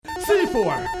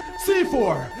C4,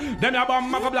 C4. Them ya bomb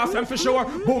maga blast them for sure.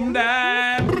 Boom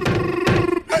them.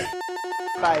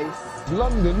 Bass,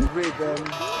 London, rhythm,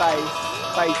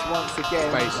 bass once again.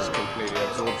 Bass is completely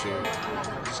absorbs you.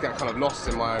 Just get kind of lost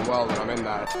in my own world when I'm in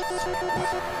there.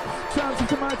 Sounds of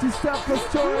the mighty Step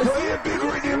Plus Choice. Big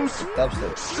rhythms.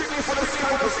 Dubstep. Strictly for the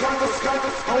skank.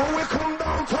 Oh, we come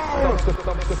downtown.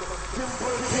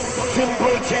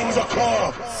 Simple things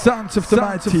occur. Sounds of the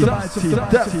mighty Step Plus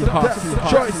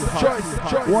Choice.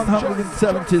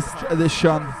 170th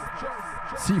edition.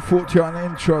 C40 on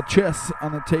intro, Chess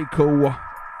on a takeover.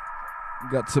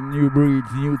 Got some new breed,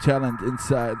 new talent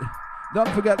inside. Don't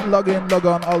forget, log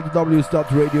on all the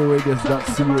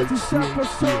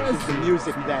w's.radioradios.ch. The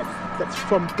music that's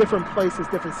from different places,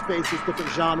 different spaces, different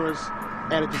genres,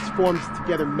 and it just forms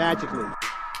together magically.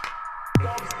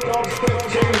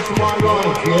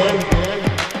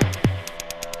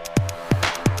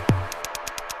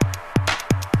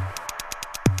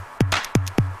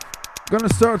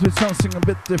 Gonna start with something a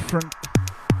bit different.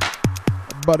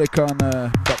 Bodycon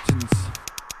buttons.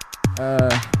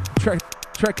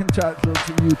 Track entitled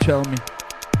You Tell Me.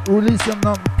 Release on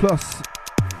Non-Plus.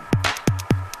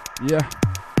 Yeah.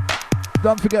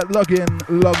 Don't forget, log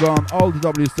on all the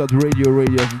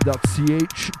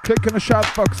w's.radioradios.ch. Click on the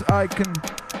shoutbox icon.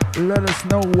 Let us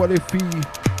know what you're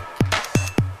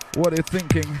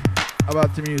thinking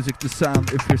about the music, the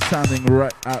sound, if you're sounding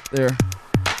right out there.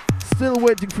 Still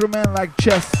waiting for a man like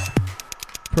Chess,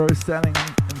 probably standing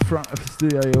in front of the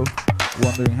studio,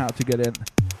 wondering how to get in.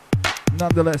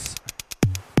 Nonetheless,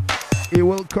 he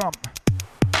will come.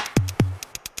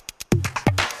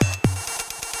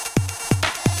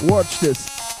 Watch this.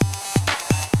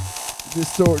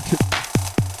 Distorted.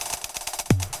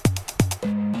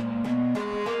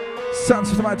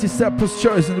 Sounds of the mighty Step Plus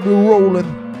Choice, and we're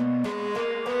rolling.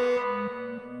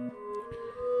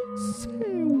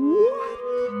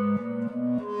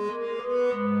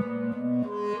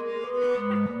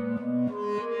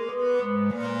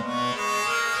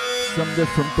 Some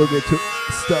different boogie to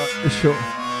start the show.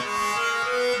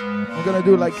 I'm gonna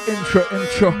do like intro.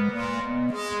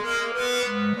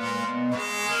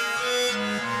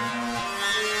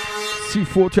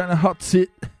 C4 trying to hot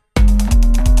seat.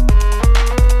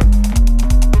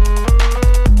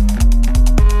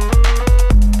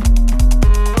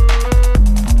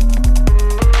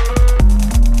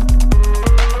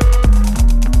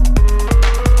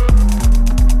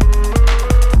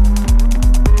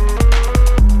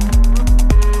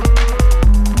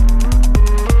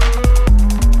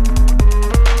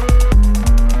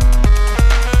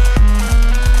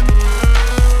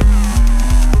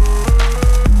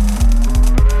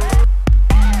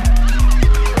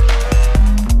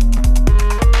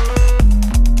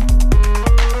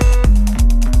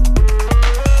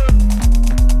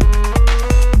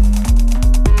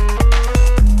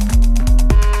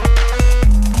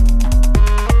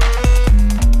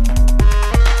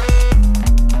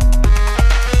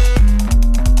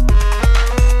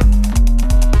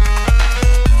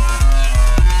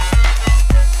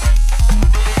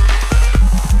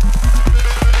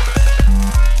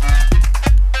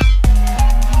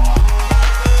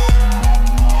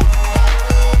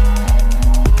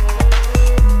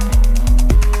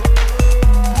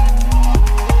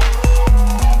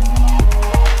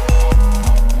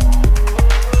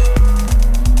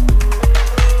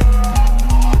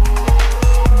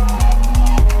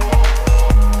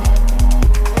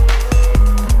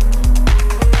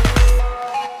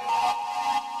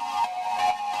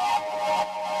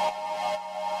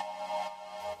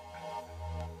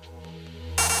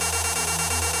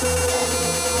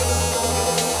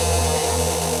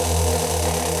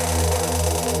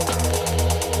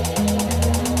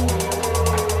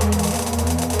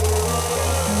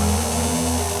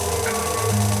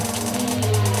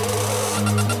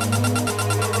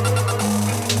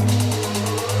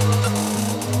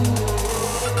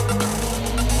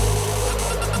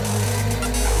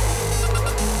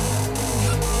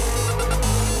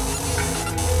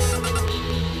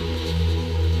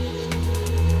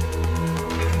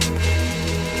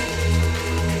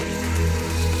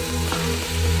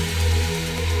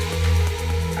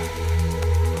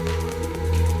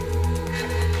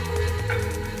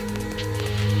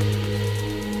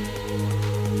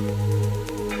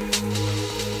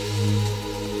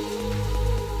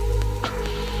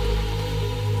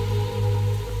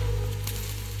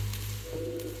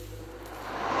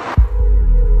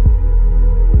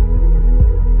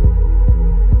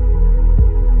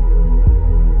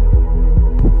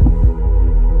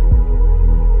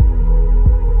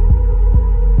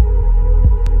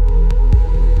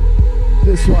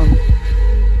 This one,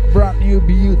 brand new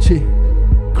beauty.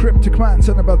 Cryptic Minds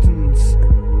and the Buttons,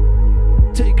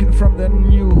 taken from their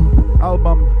new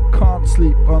album Can't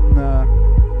Sleep on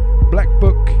Black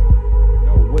Book.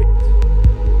 No, wait.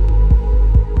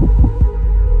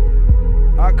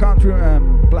 I can't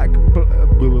remember.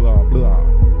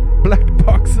 Black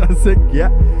Box, I think, yeah.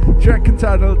 Track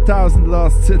entitled 1,000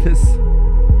 Lost Cities.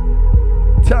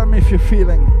 Tell me if you're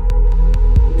feeling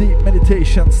deep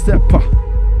meditation stepper.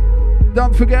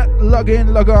 Don't forget, log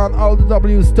in, log on, all the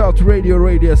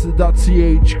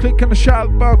www.radioradius.ch. Click on the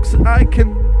shout box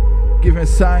icon. Give me a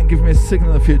sign, give me a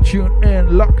signal if you're tuned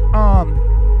in, locked on.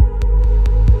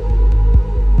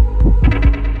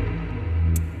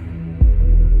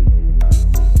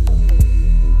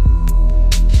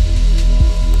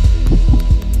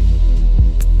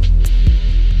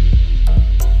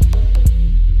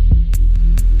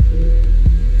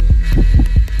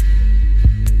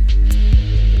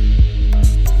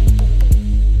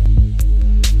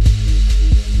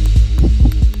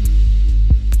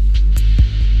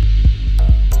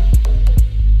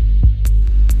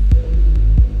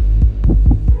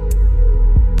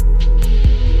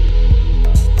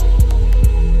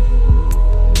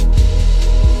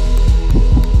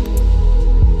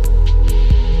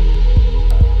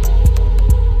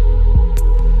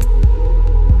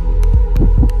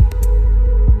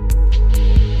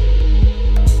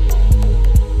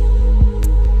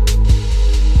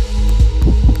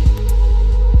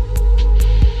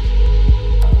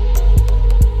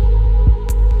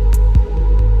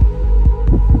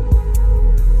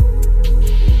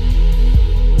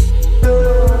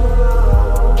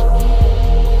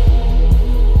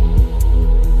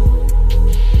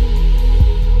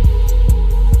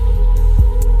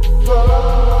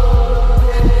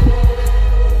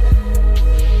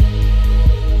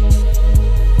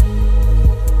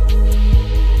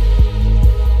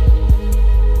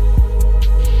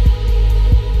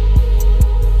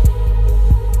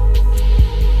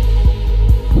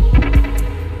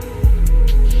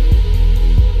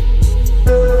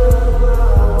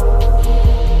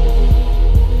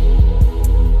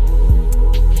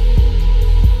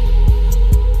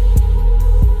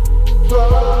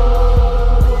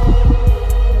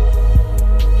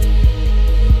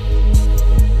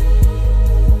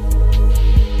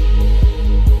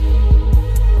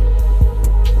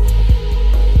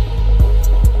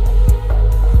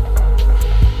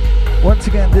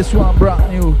 This one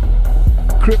brand new,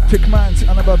 Cryptic Minds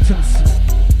and the Buttons,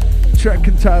 track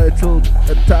entitled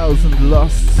 1,000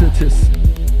 Lost Cities.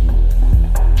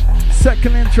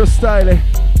 Second intro style,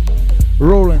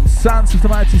 rolling, Sounds of the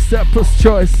Mighty Stepper's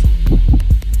Choice.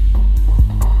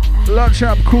 Launching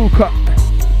up Cool Cut.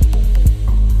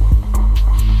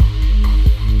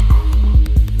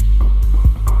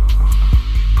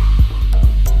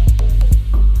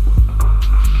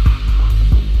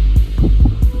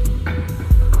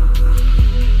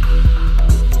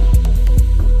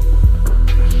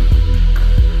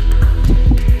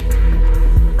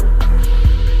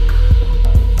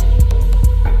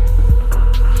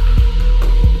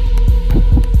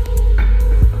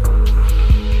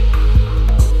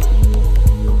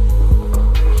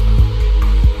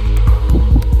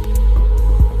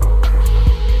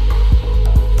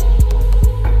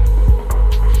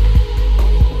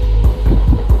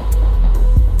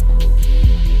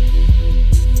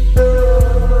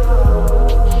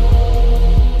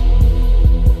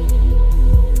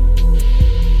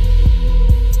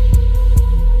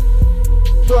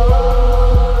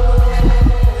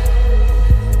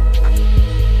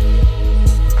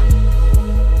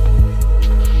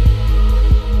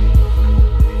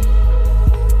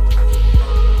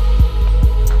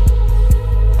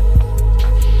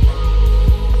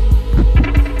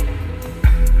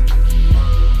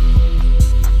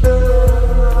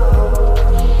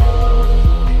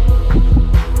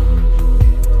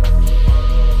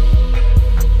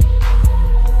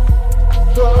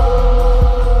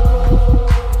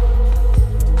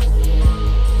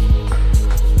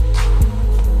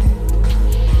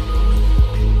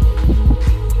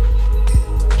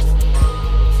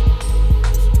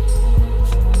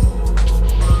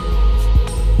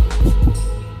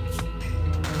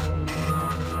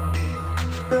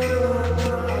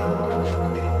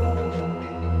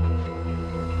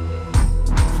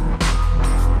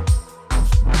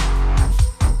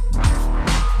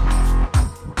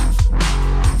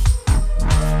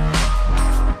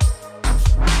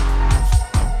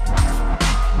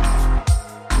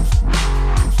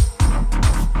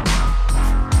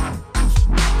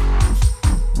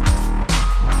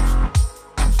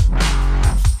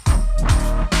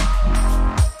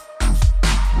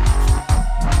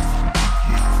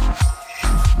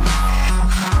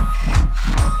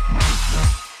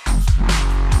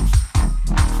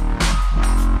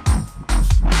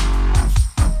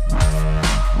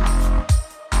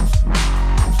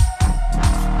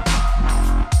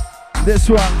 this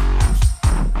one.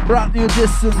 Brand new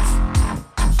Distance.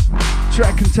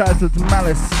 Track entitled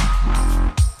Malice.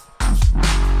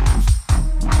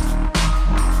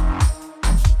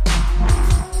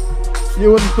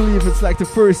 You wouldn't believe it's like the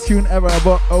first tune ever I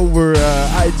bought over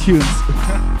iTunes.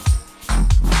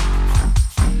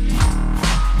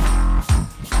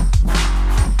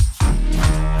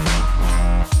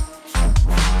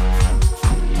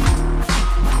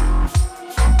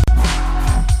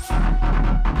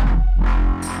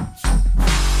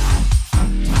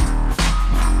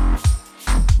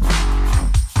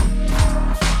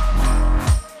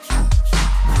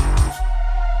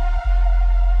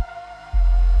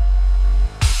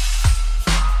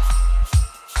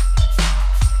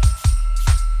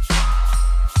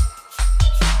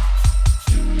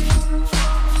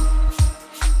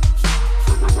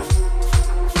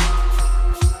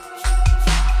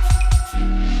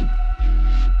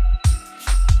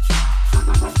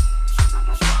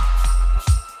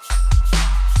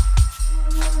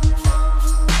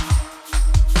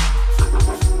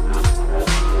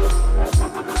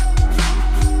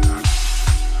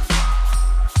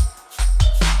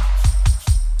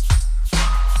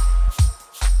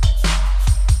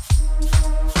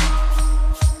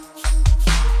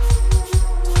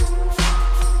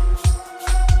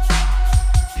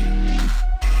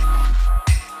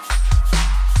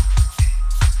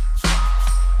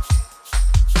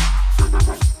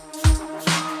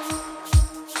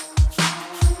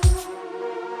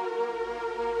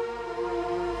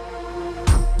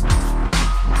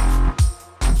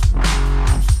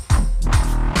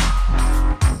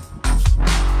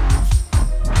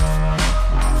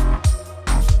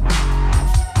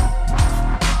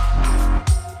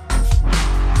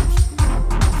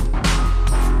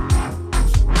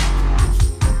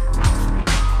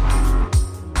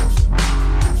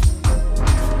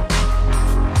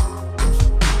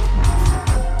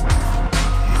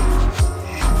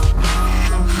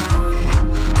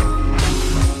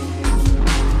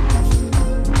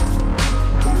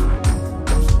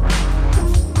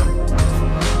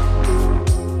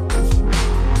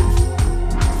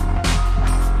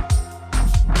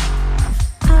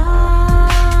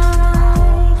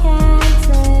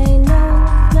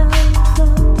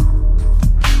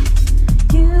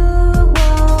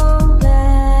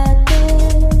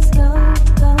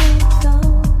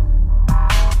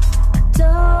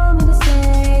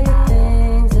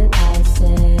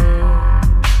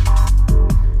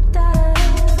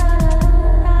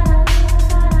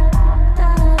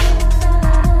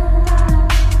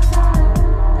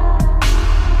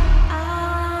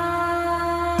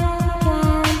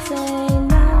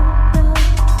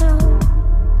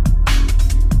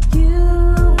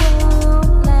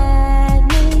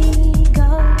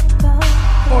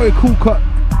 Cool cut.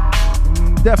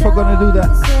 Definitely gonna do that.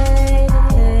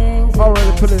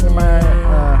 Already put it in my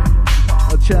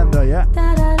agenda, yeah.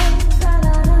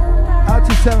 Out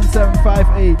to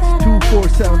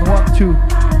 7758-24712.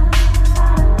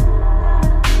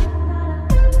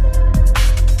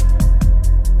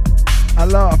 I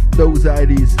love those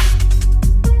IDs.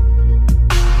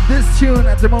 This tune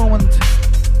at the moment,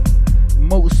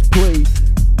 most played.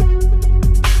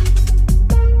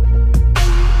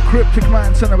 Cryptic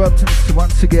Man, Son of Optimus,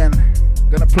 once again,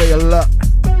 gonna play a lot.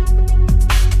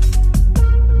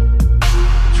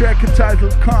 Track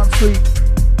entitled Can't Sleep.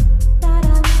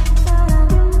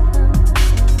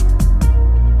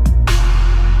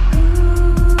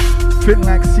 Feeling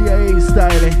like CIA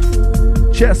style.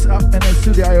 Chest up in the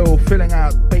studio, filling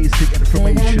out basic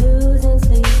information.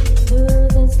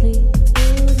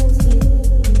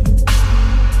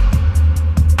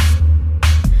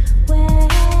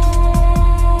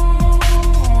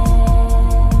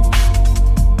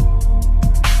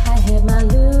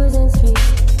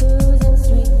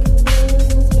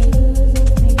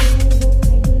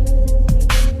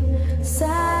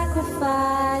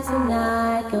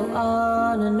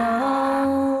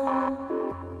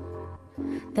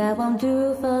 That won't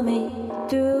do for me,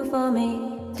 do for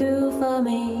me, do for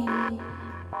me.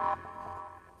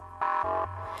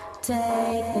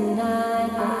 Take the night,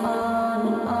 go on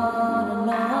and on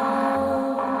and on.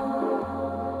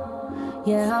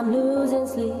 Yeah, I'm losing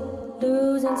sleep,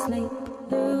 losing sleep,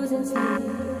 losing sleep.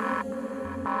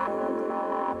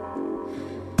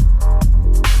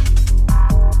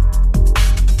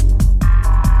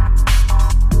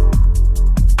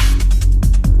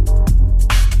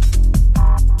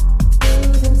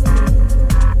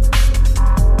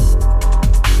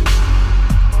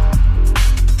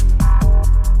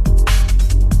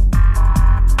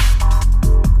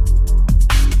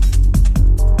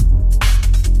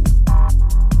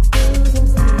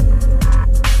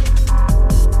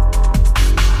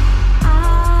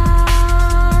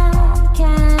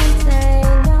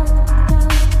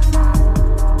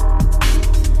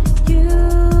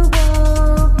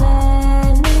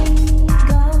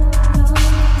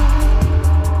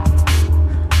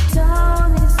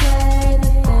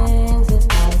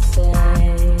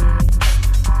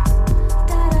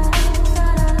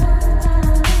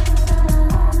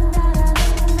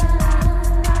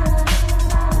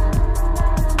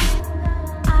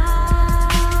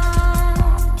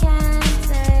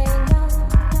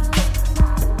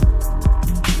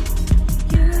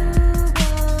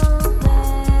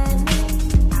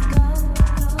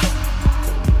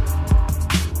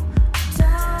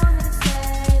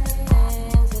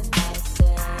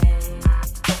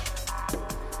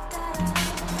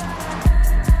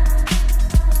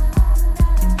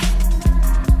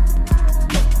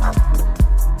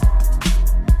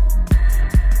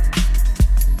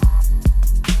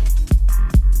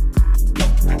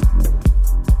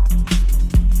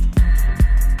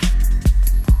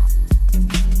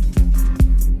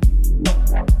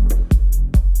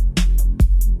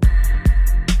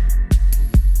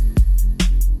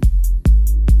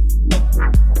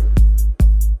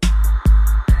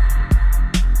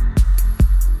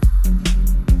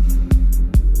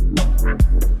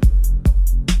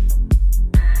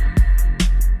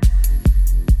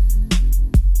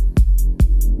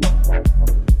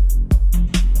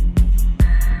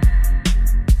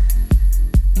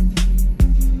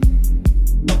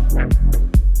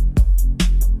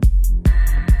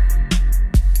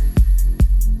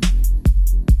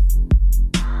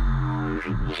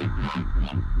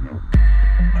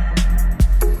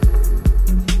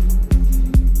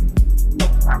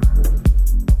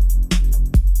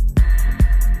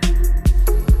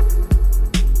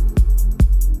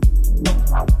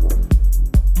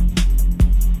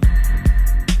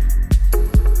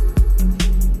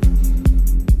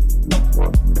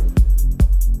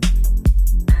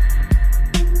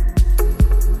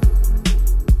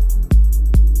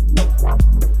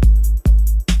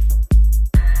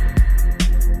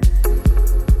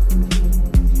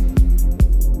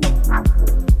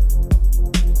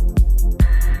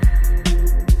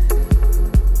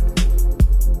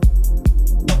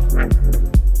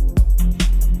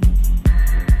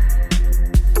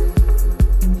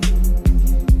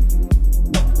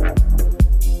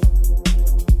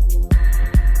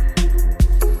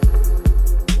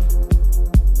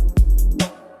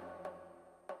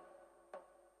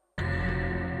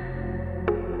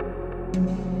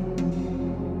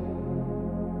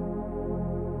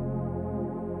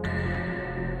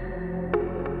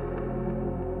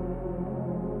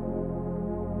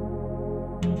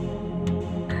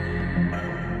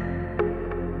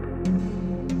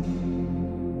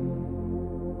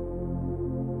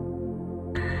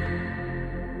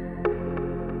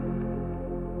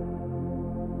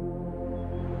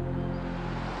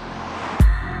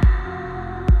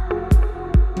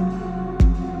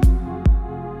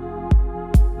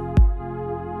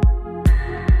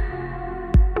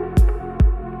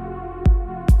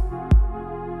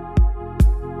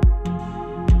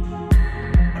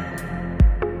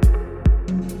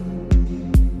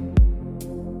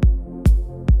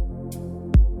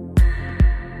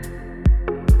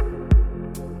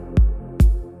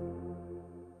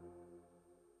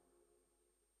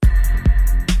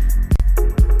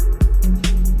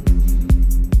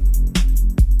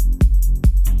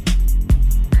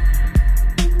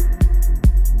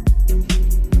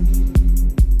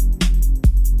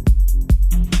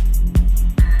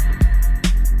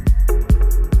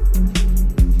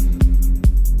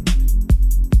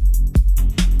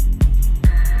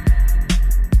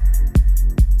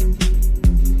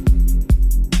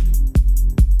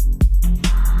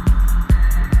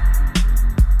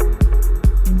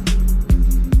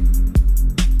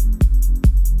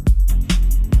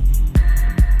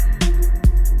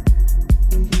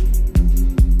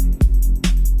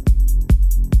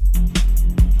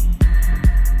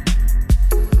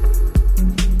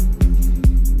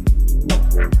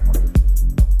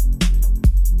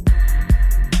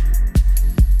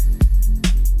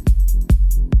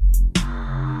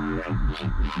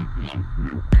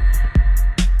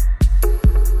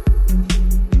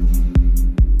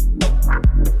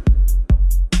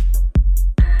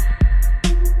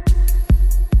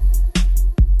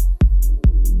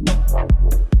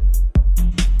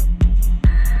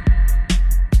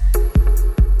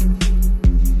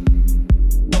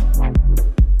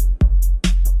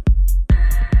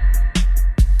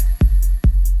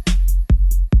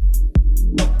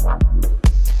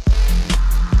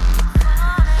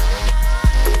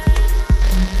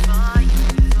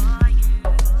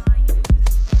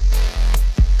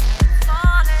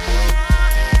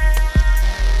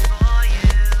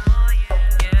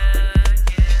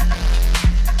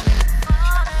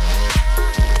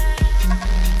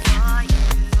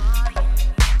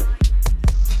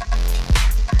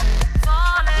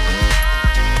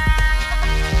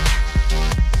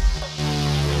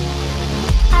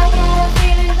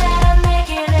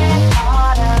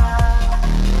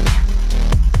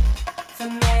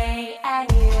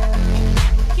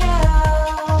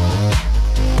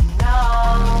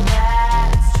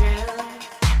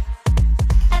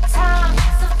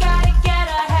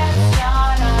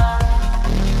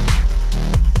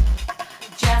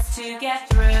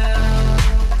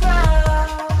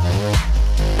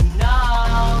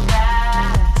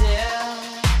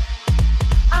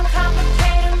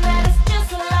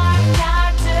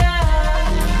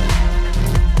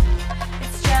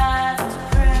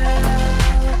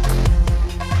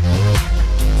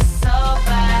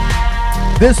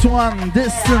 This one,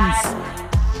 Distance.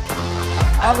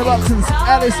 On the buttons,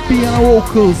 Alice B on the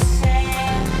vocals.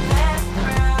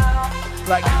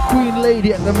 Like a Queen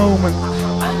Lady at the moment.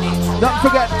 Don't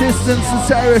forget Distance and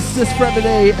Cyrus this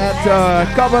Friday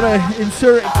at Cabaret in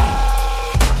Zurich.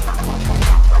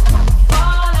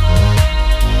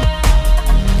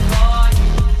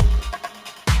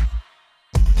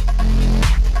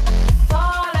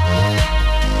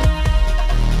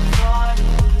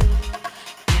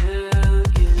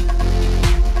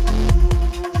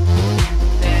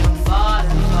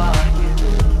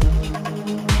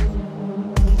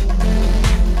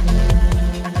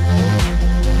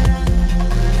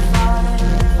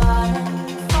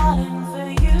 Falling for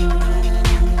you.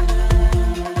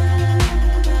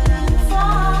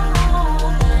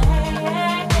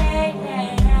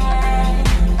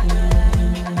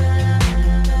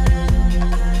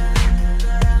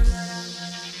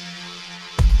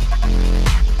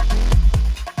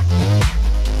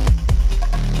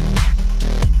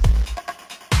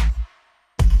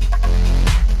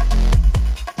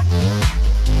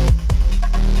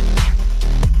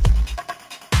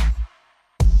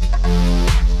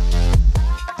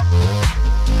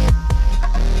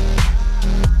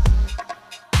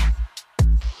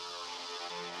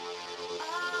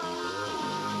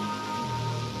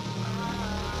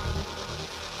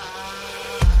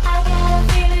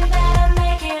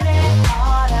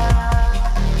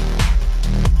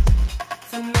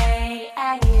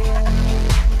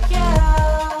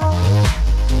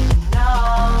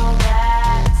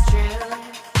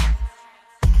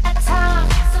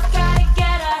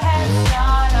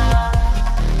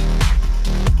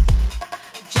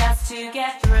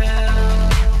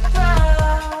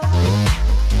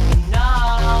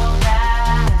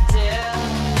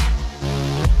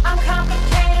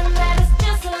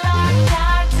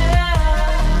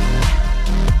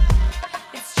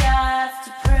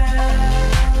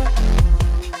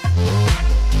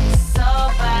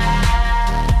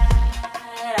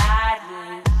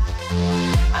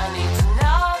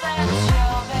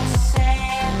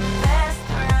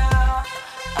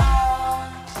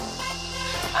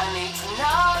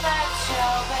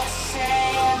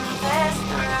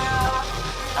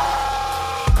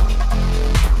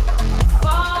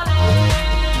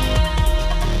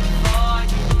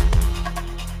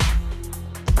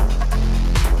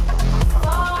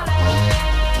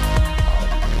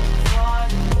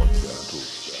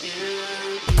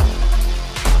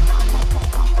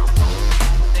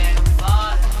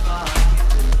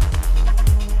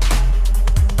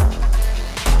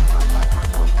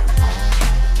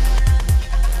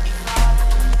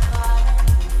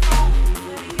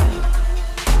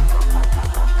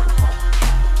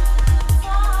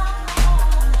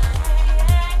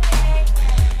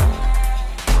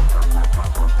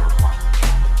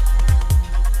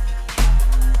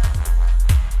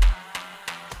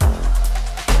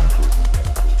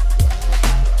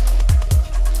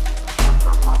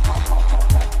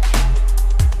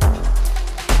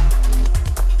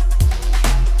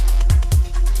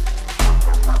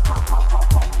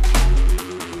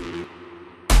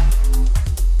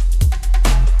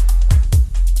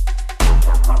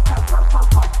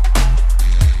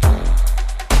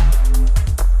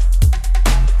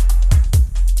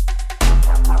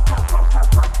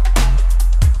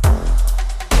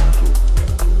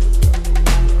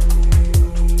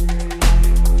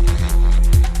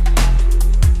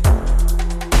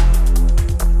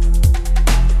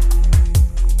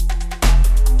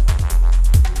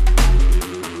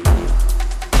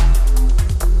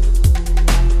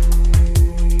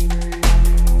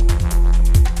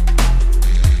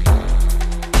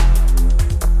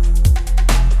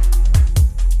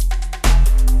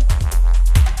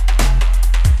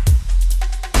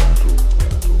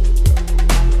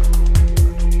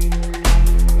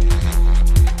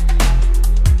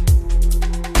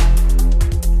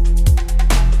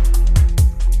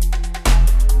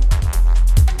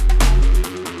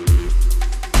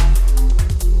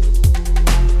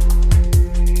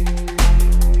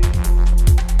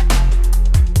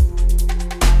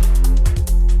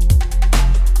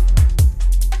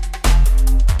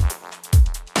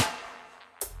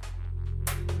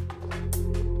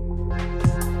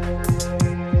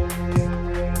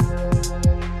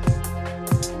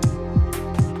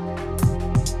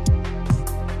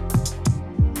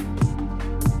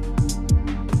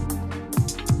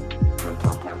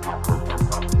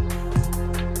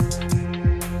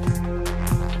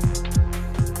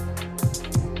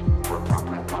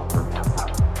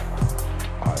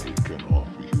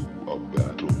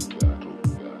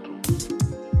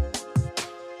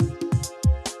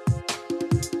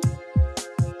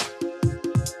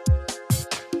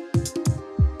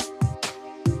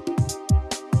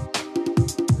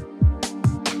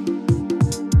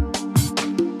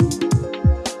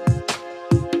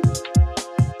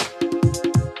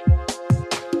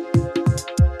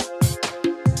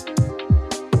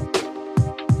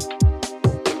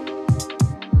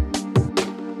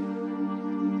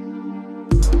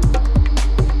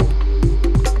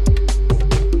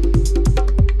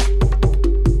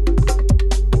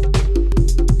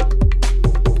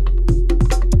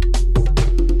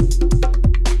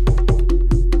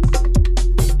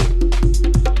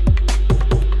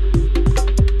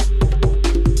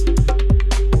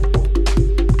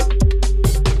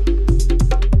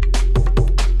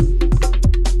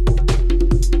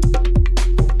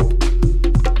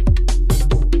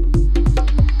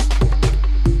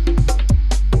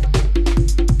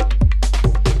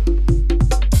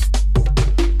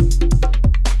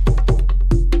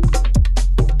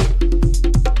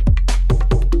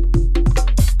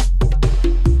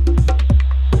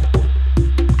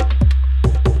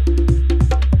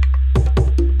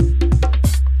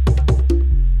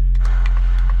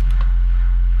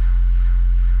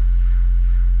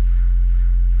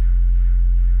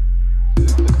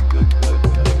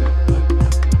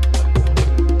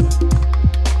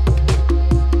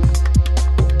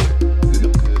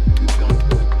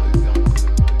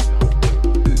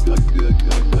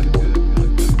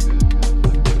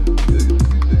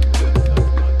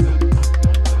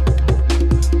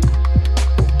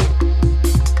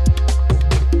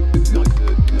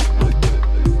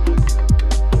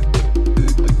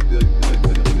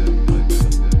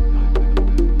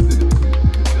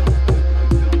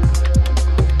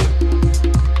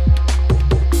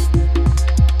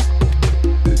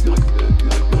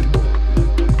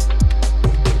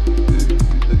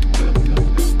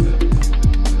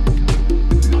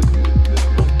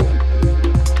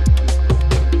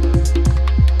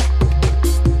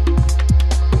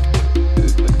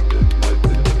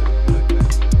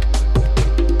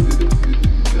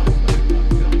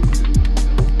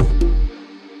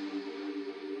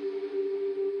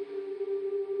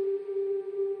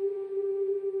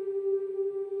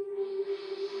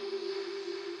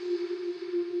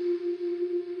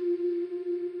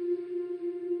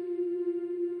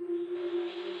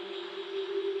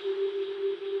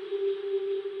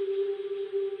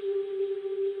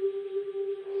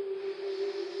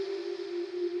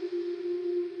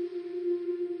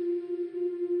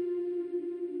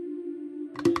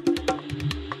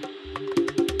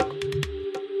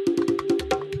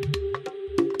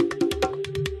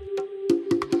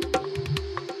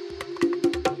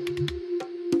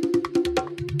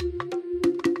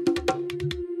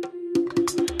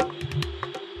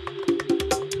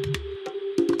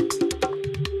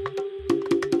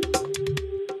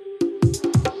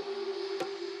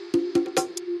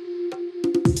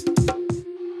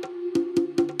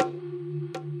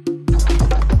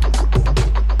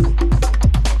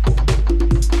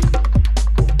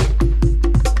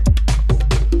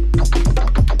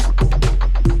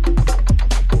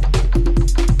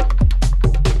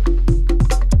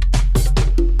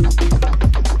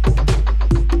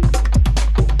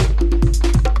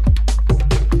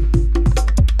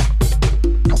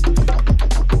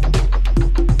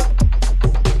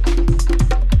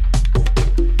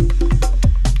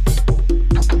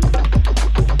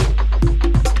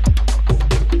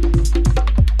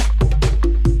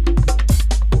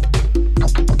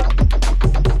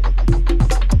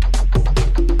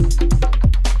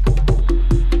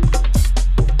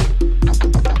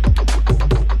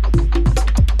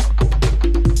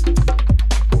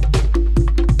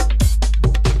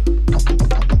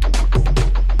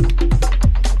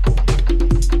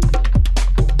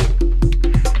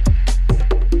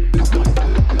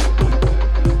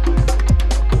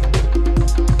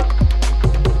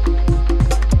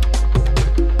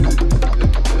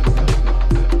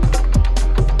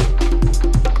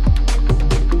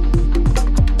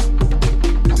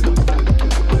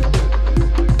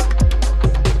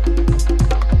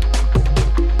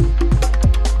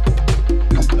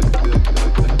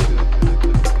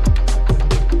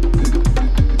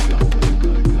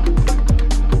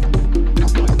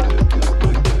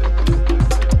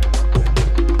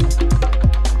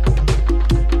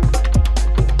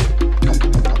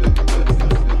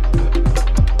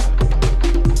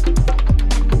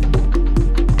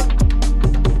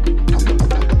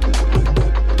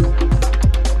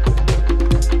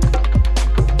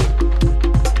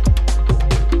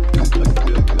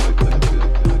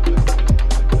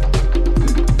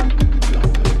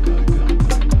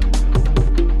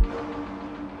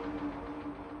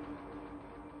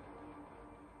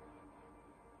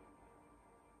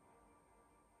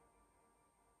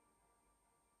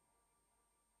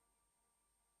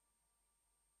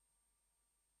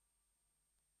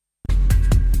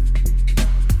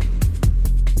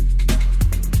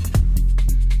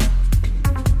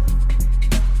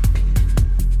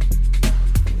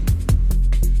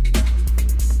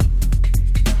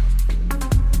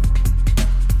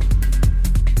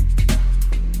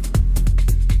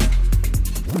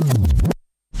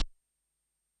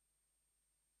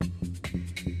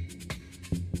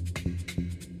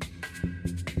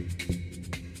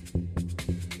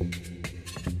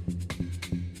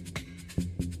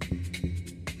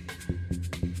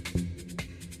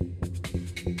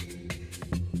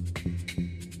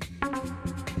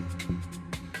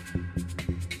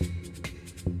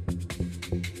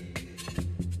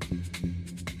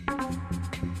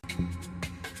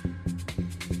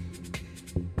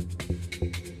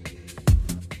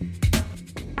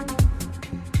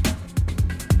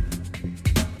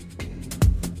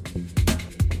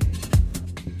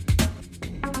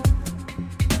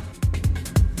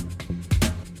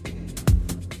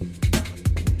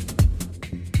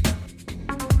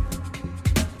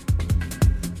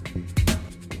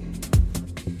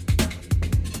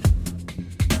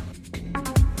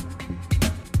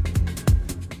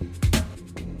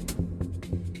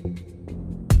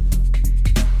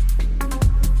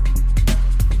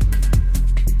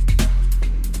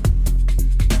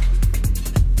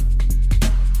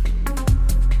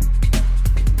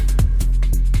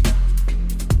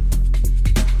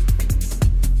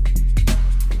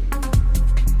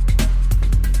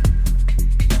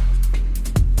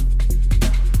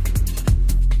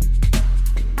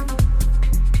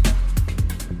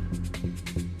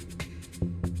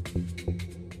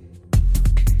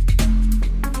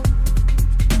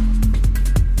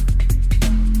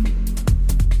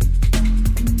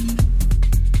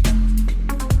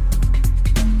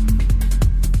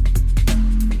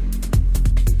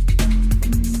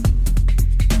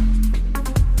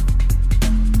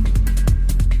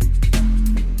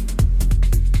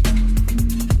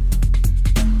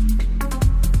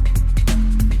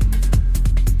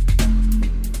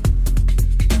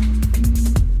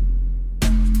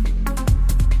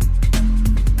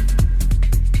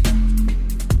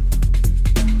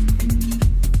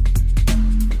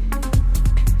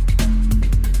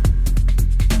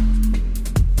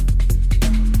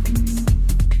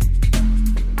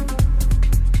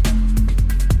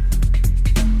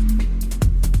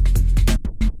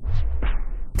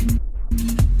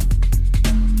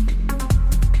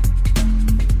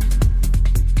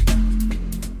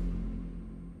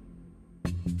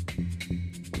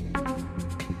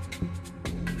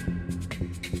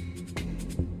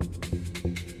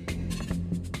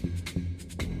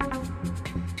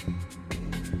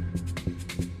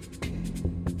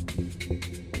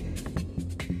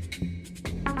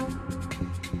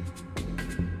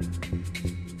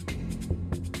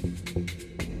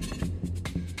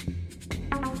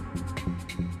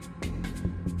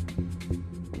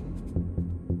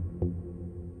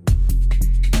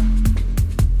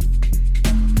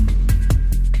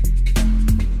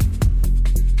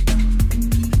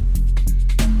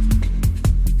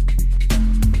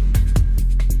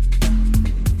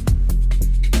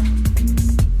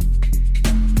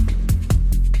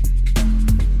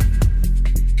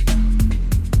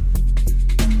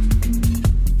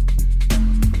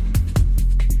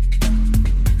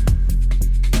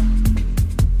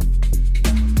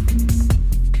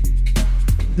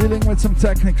 Dealing with some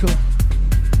technical.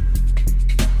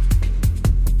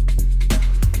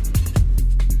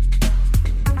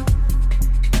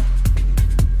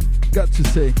 Got to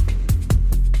say,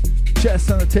 Chess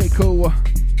on the takeover.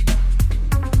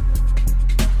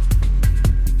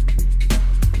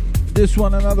 This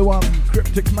one, another one,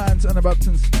 Cryptic Minds and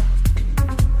Buttons.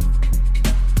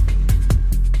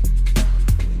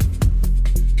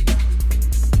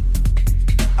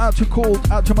 Out to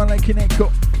Cold, out to Malaki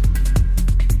Neko.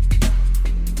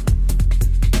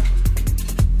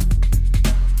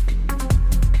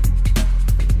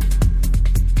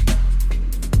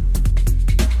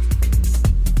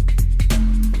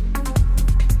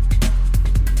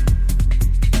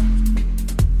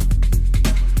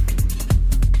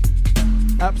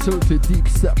 Absolutely deep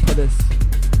step for this.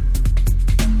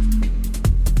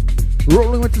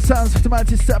 Rolling with the sounds of the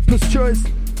mighty Stepper's Choice.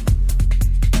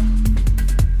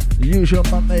 The usual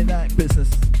Monday night business.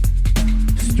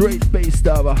 Straight bass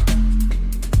dubber.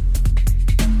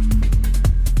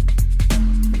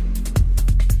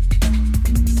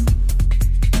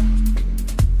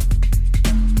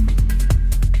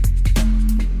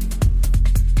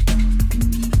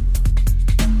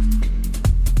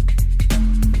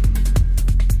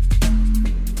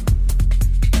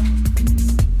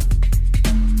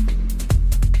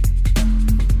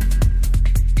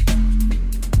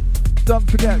 Don't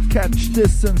forget, catch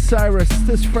this and Cyrus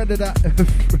this Friday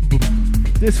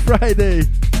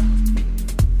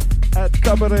at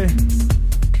Cabaret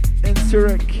in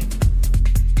Zurich.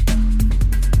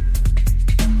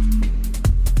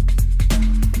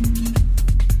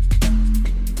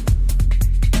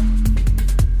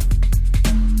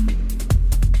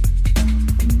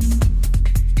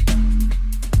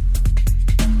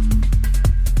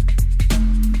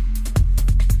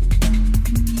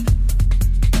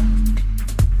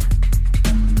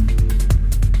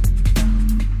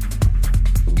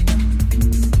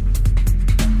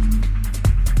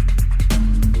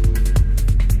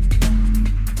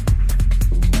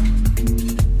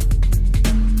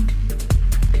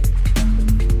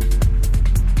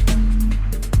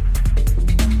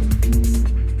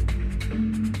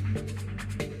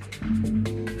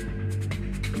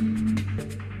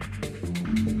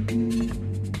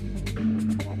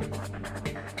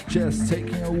 Just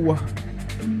taking over.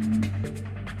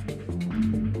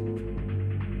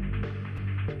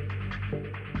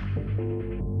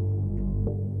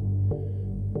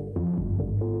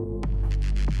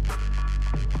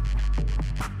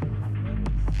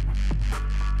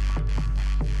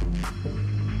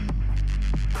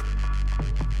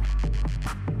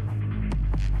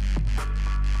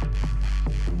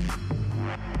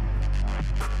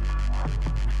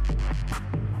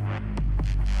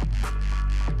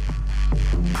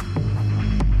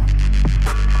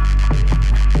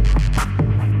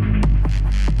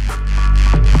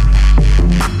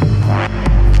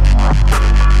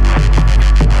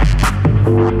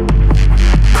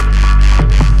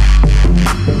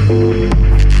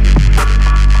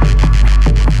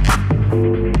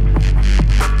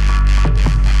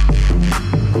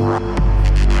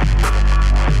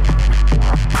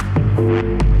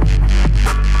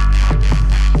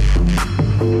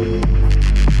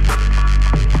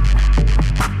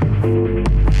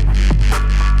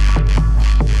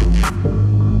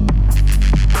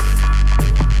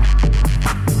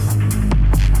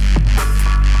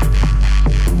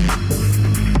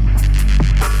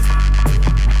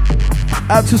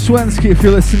 Out to Swensky if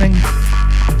you're listening.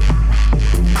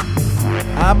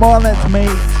 I'm on it, mate.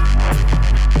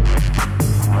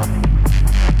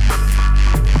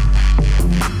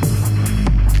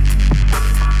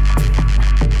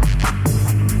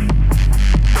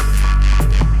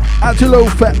 Out to Low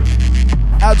Fat.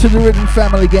 Out to the Rhythm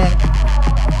Family Gang.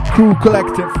 Crew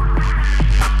Collective.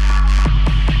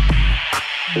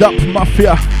 Dup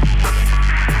Mafia.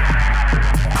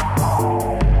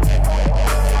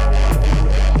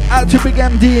 Out to Big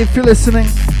MD if you're listening.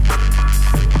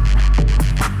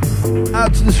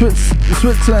 Out to the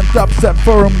Switzerland Dubstep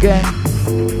Forum Gang.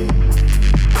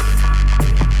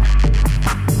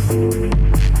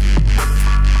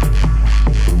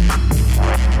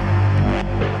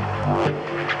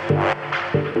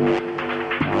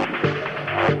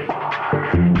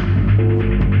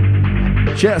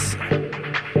 Jess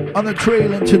on the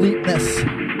trail into deepness.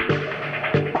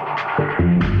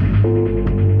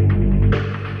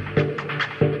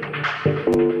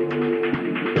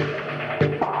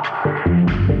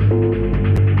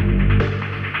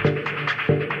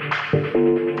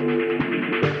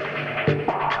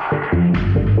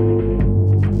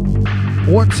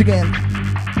 Once again,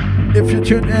 if you're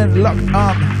tuned in, locked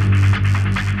on,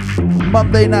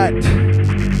 Monday night,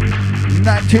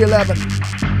 9 to 11.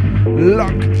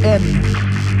 Lock in,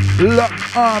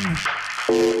 lock on.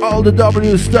 All the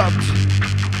W stuff.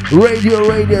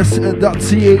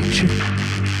 RadioRadius.ch.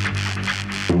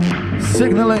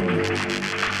 Signaling,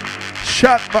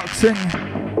 shotboxing,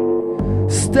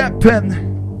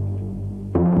 stepping.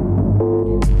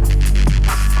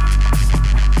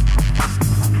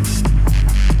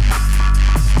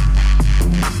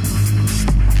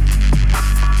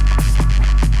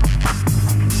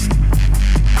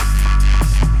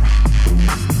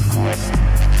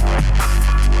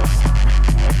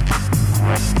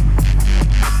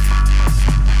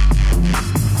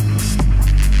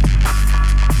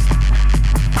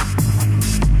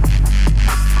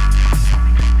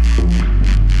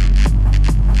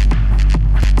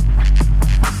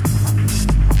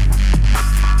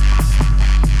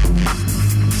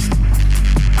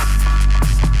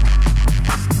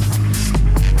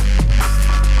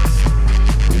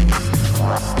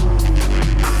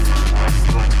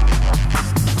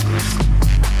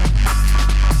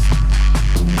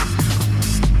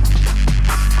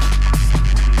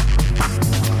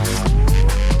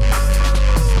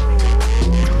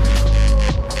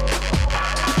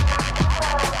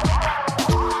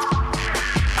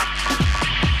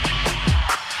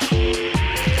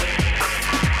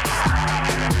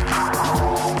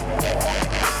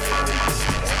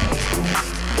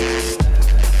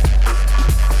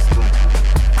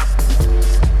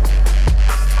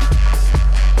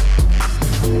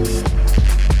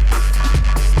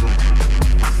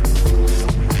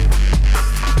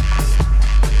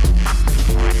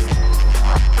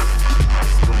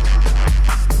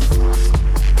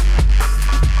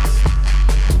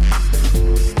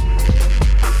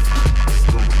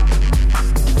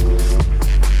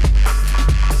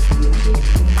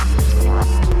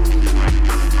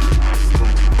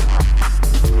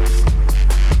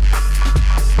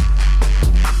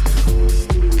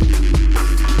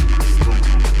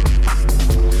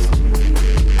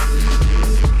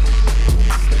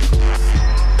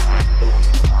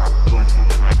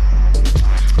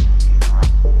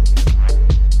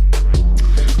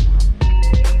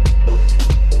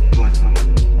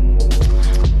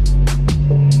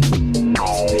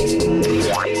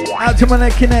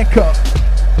 Kineko.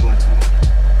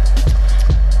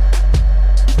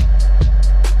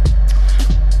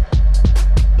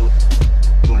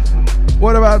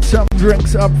 What about some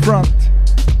drinks up front?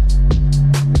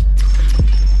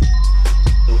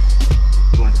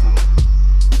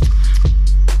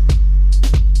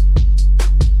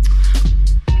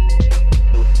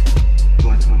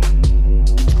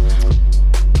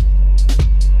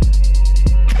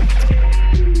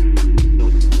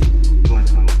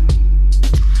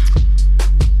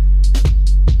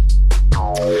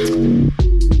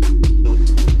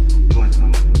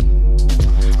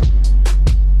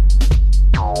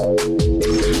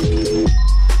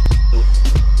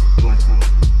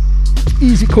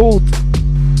 Cold.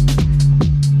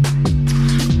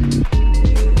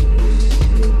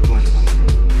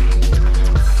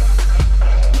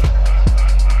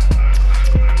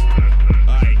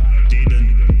 I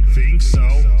didn't think so.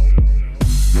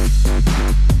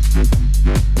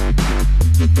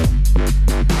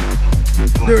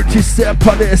 Dirty step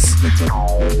on this.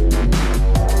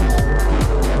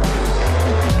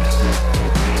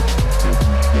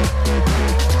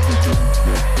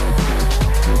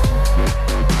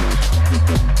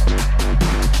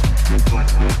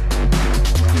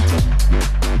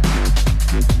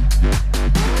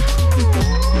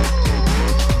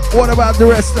 What about the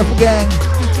rest of the gang?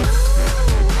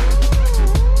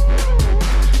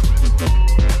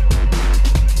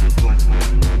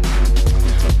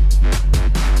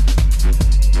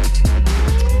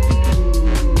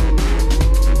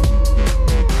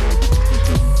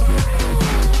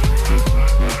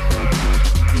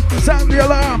 Sound the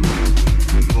alarm!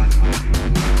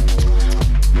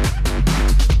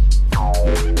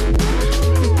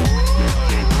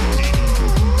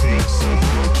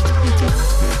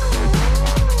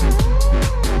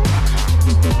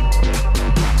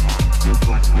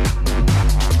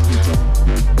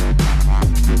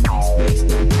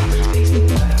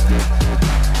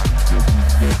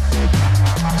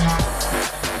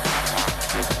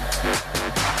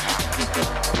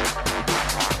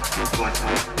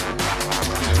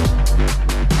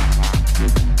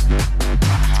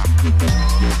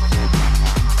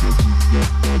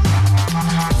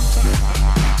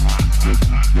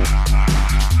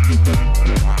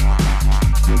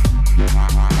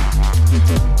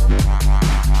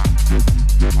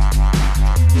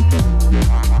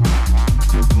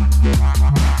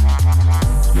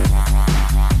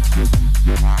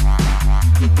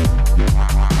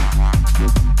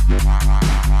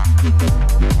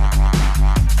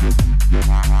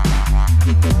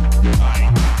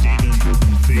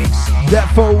 think so.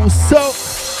 That fool so.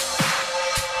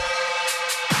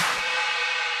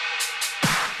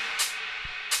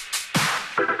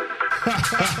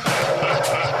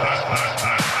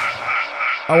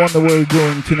 I wonder where we're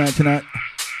going tonight.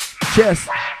 Chess,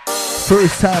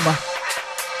 first timer.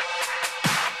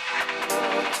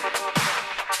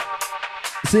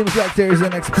 Seems like there's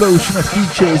an explosion of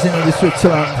DJs in the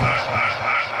Switzerland.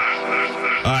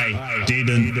 I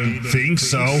didn't think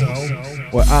so.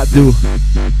 Well, I do.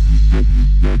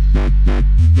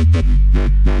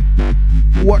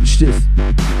 Watch this.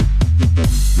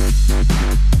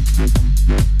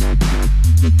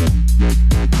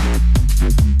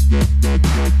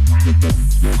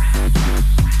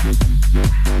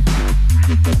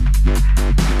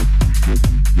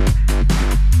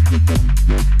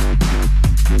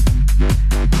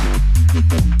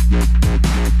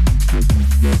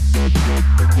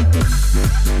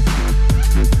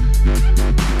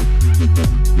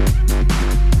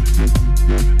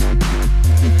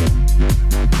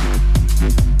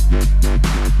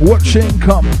 Watching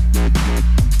come.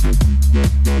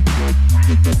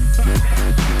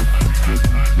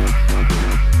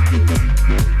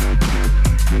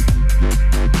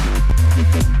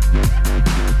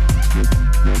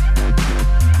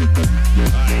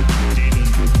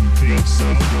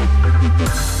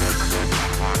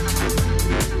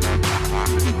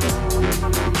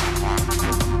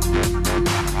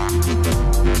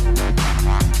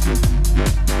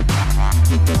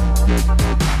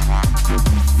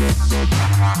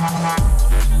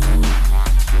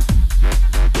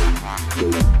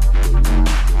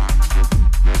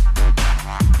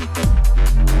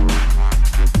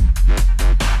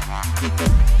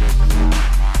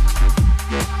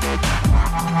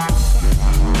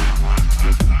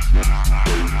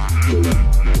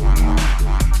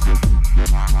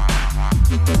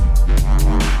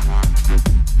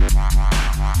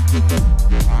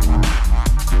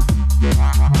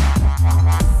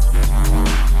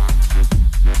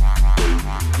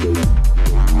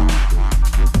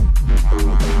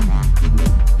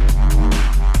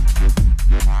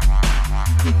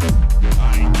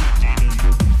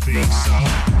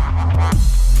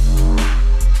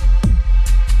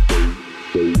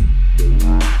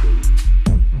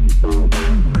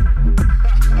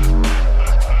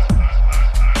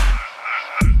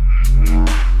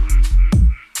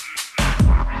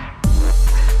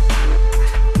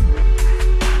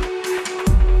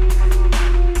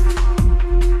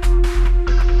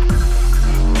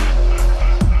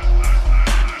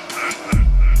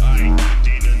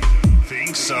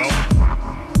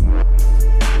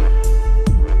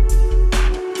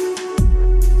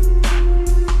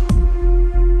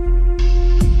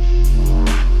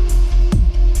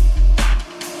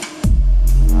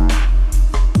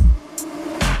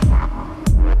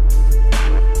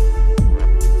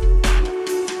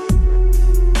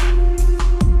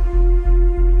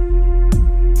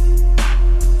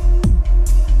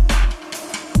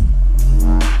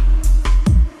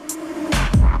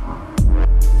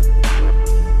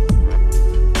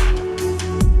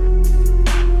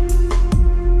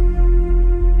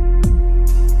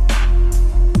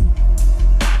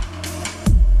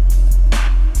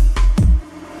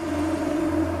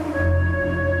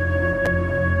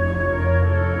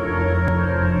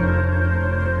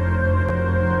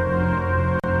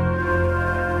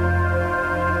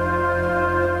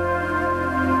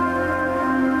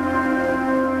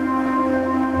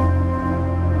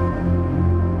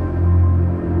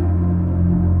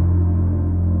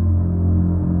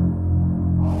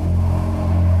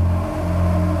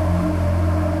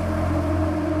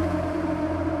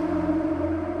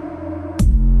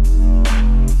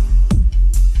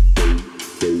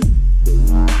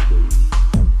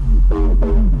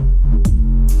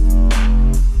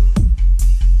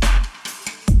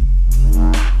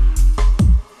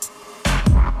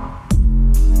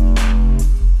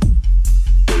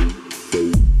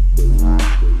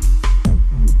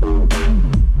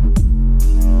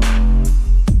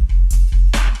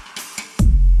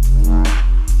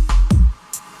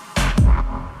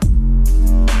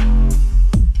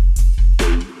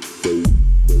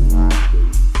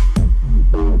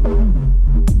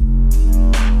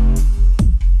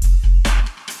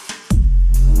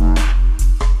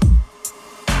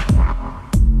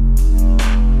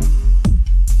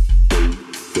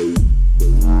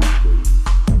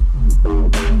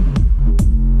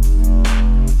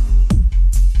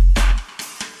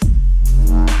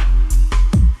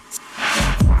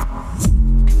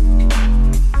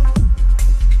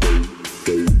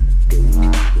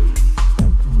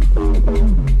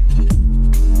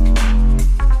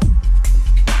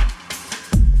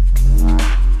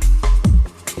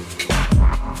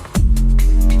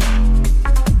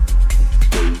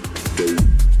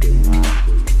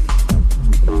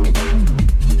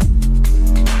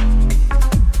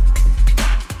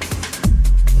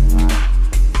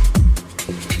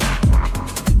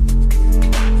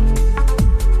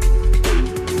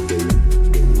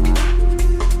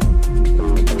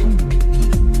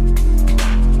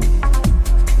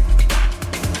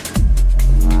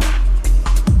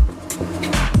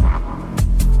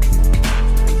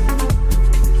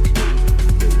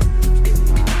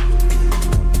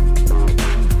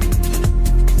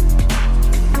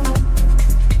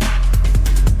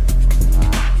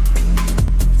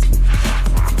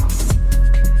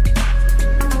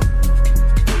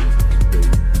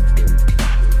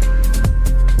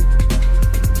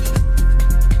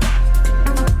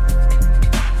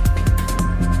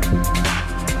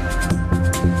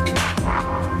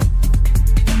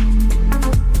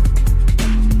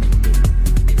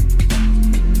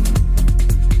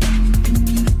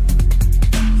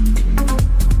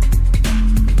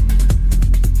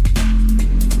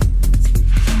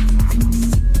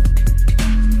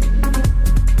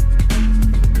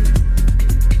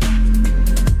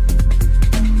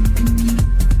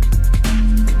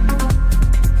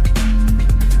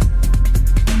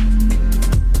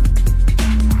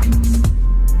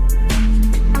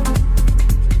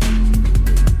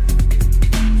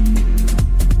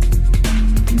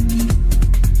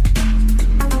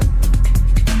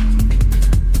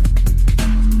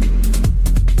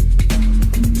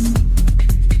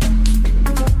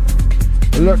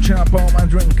 Clutching up all my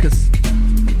drinkers.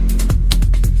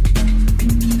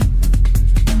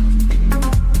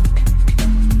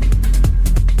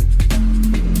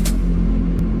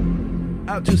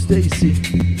 Out to Stacy.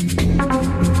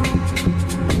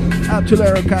 Out to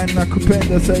Lerica na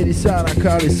kupenda zaidi sana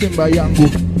kali Simba yangu.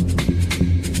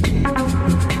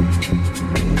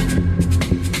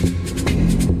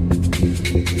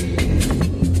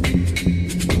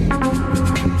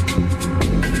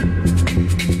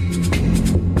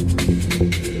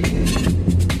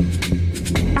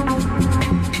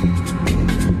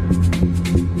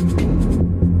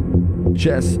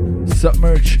 Chess,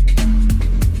 submerge.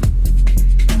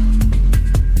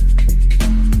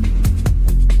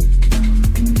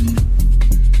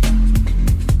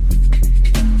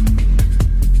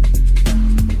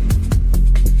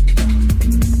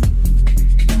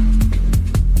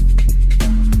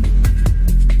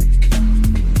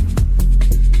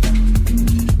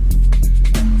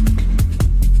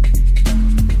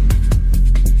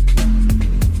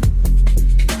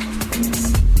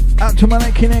 Out to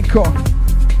Manekineko.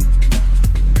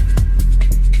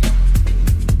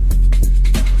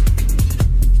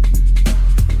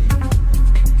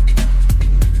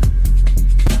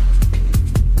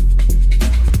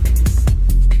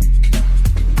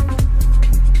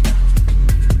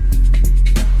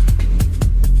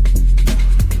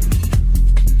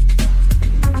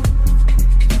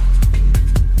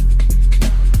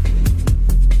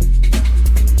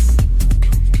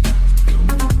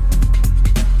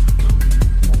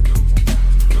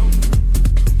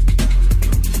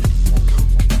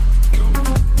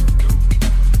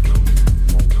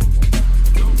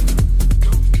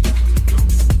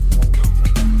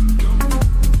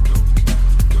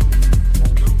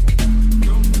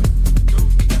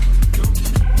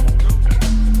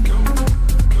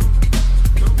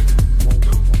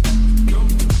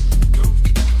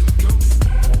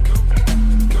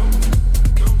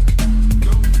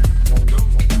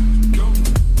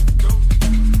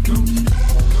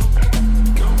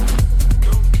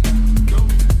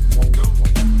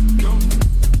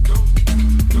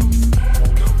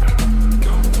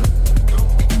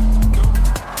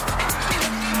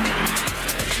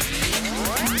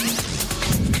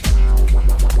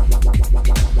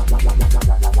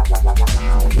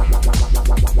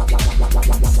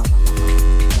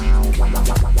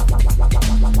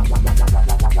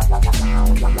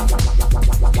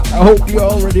 I hope you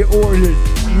already ordered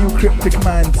new cryptic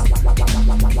commands.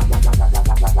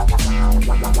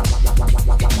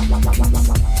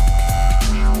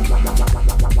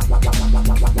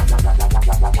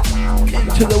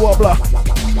 Into the wobbler.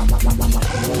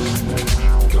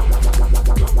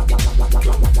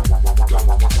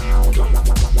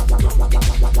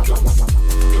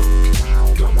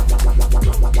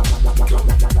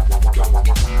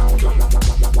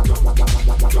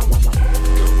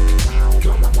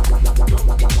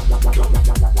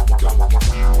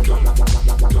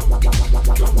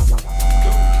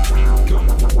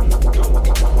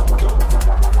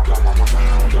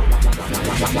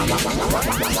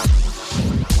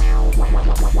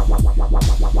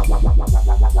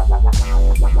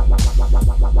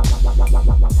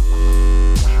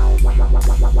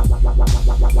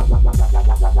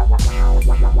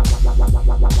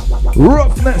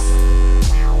 Roughness.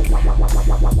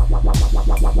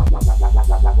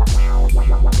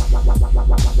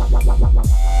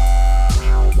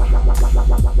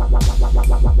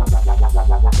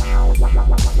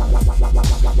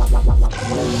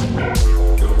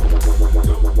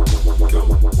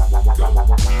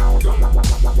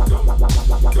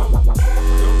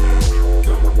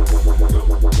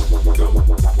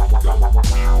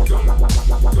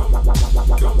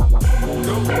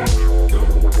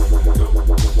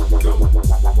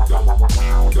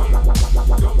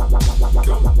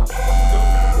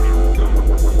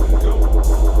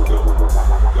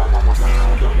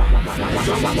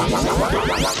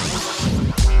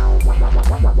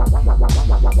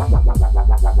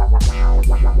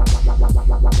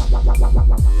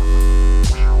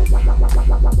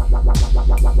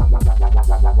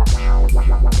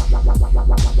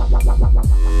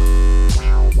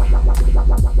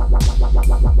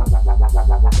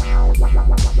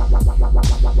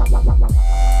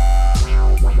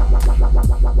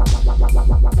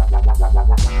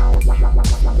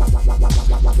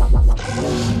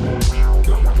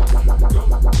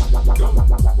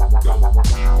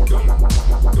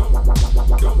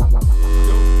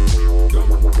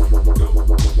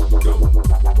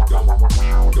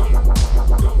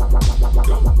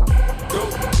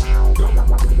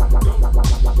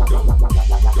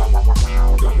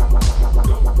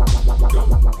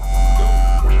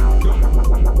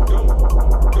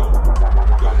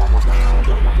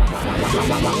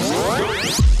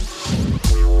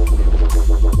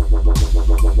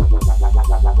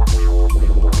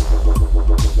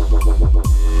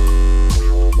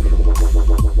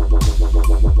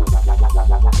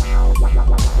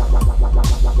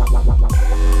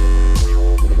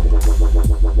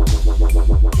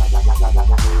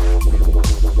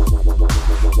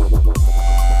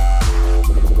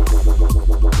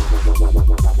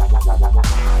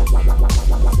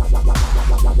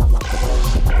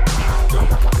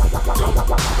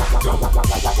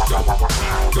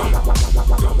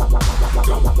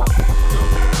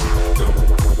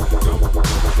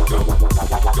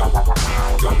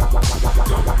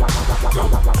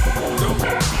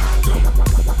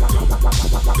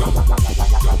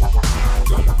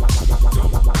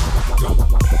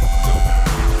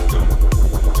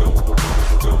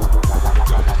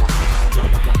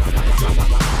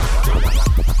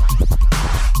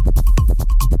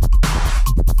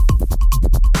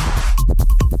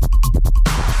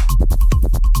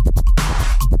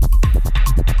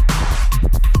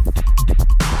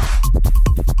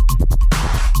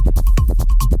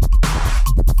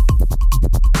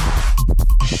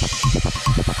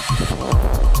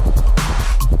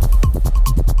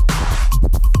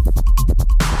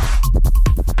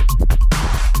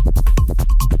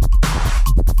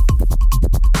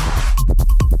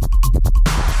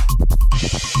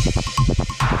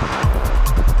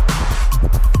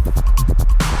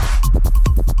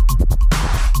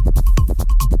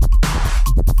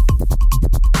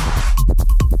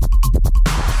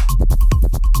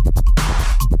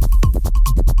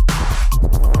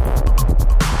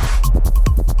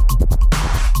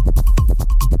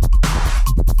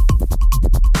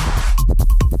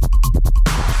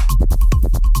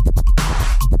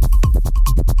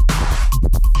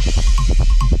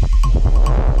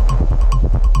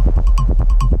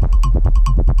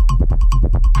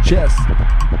 Chess.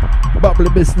 Bubbly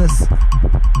business.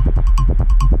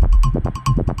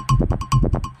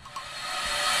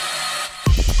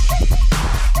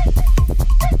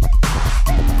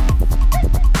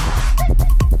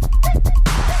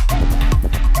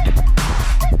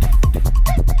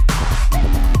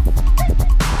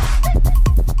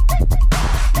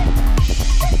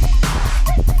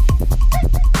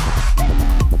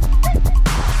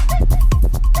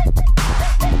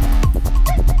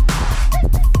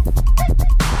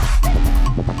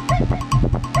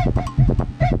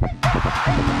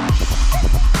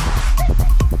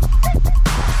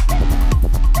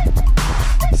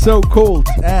 So cold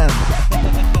and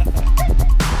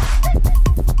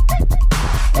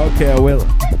okay, I will.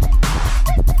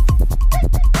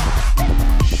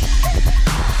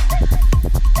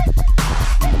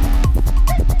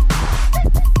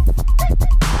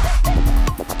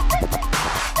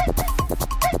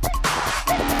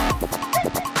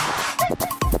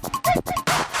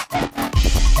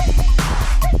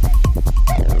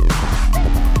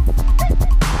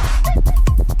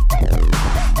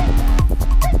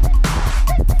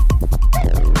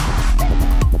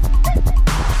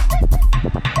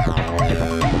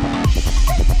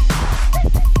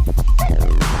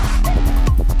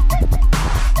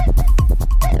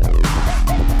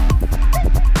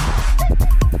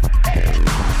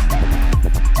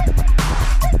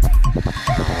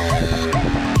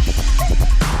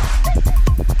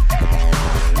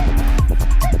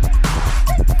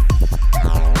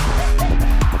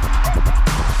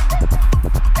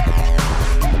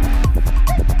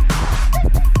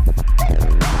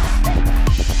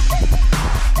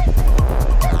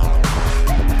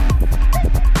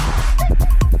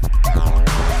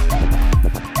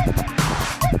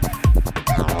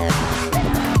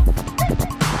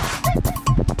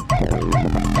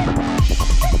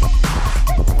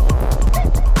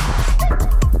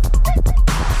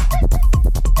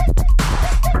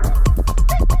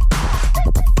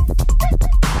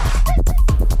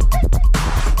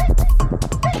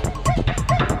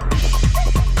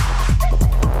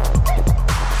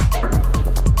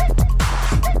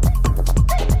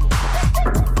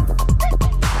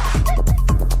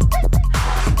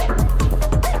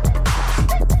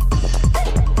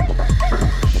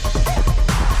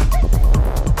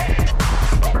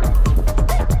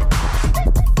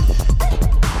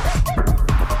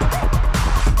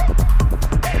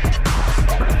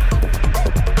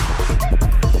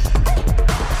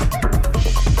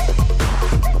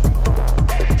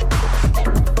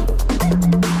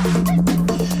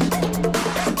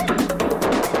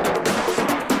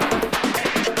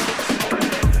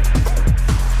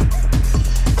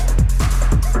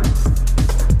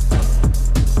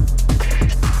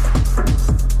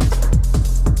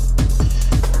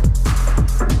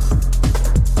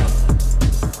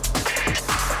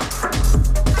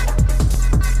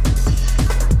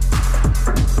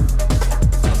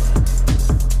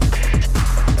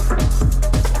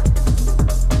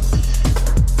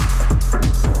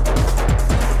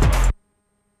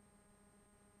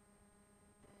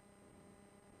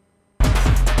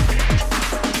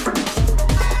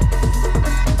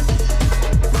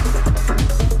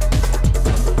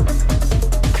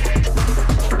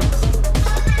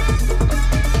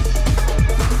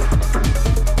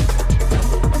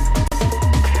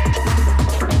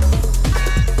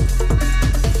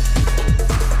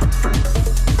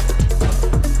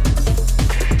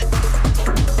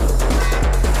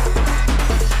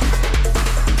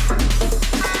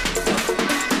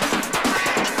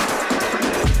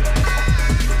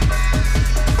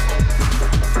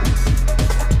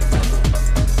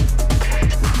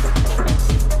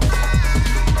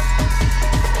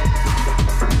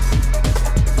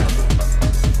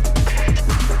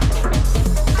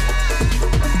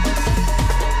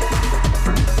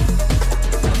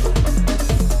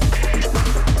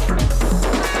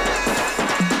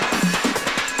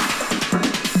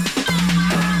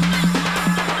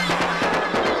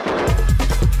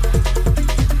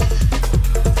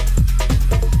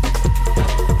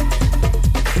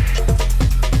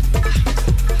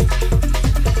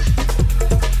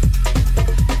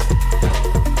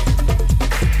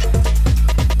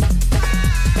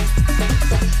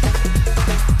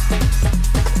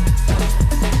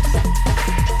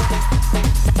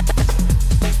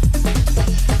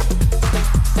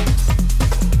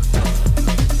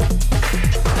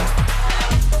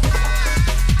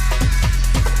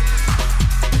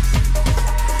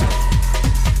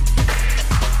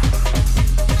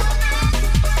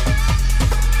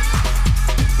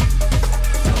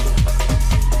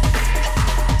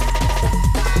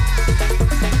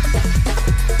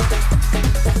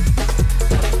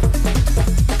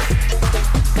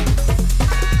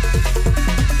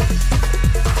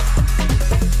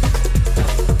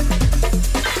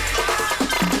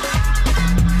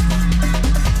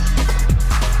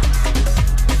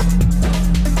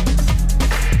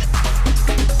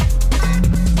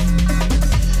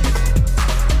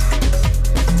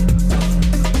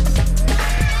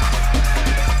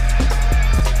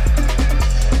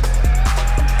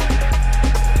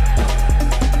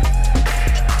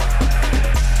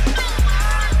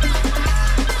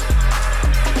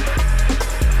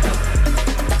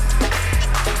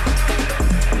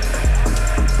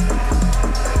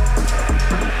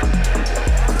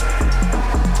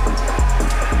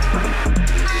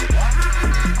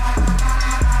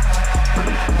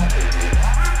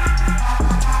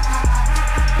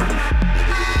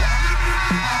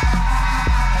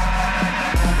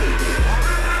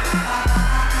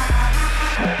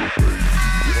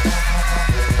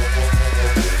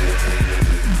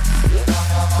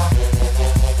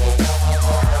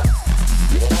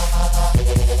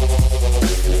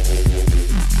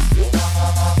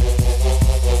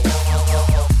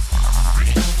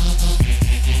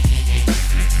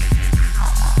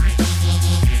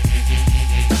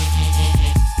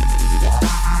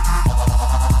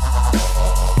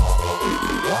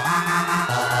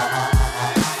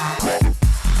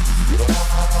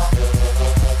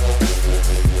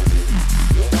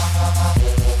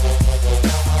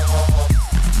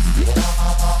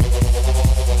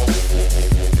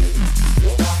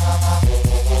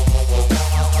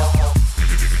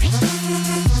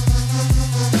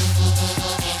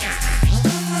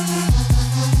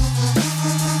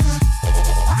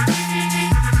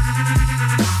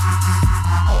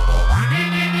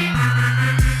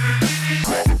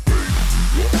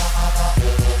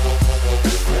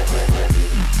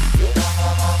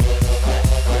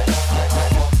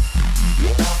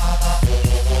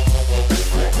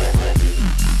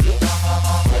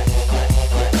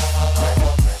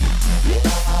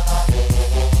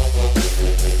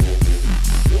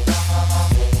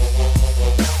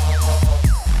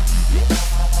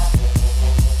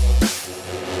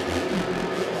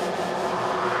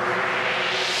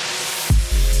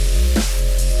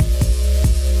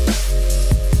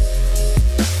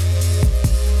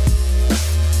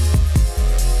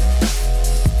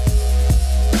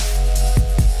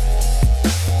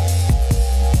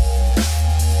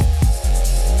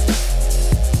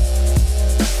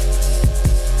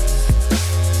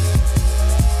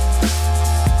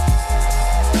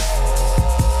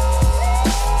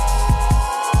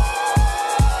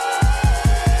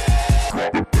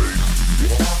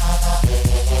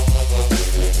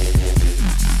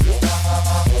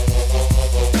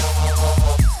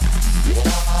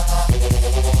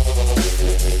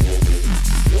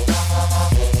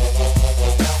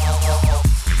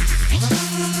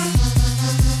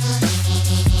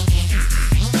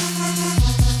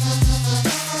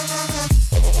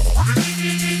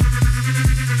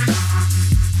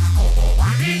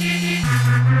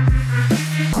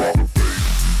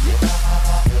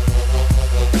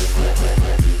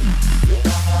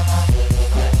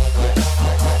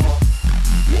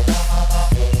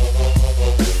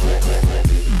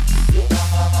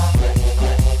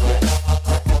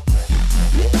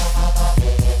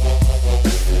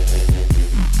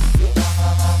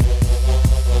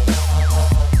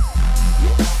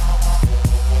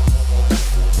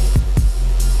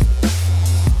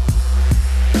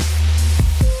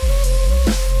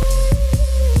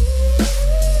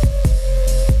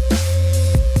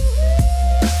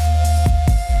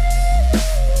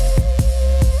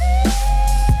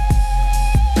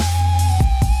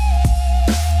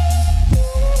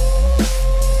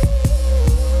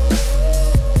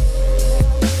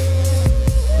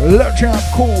 Lurching up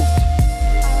cold.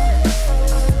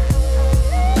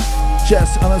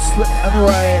 Chess on a slip and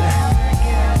ride.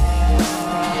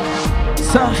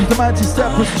 Sounds of the mighty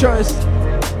Stepper's choice.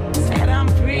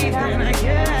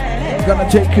 I'm gonna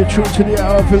take you through to the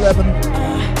hour of 11.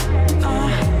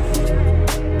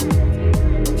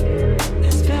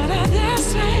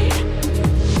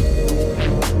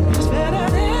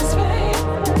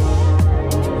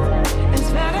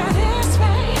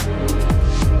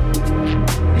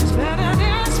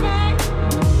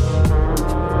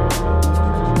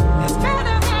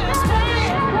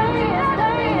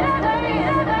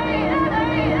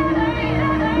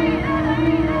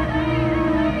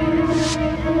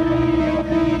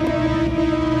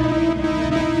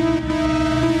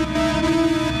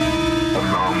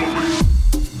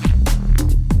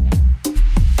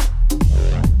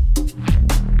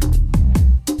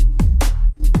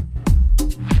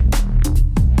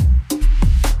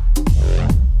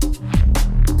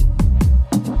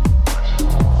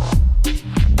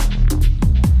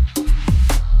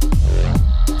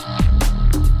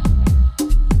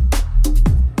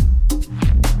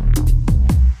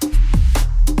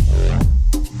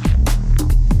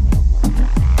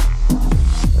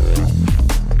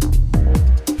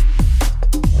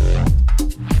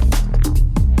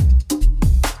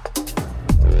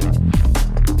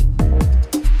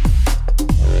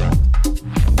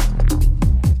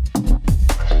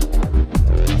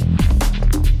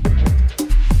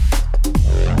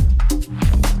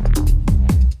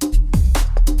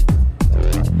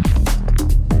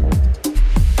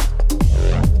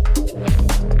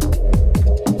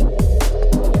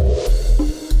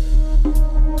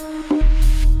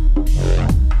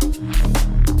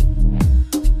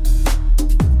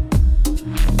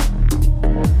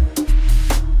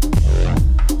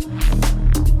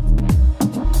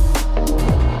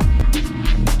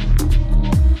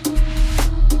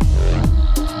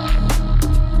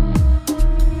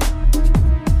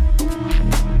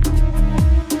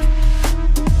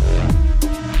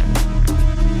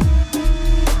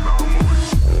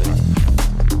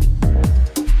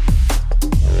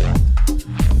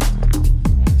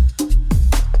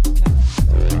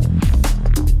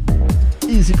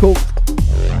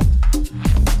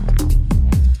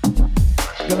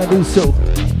 So,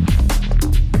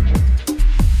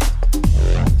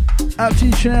 out to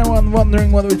each and everyone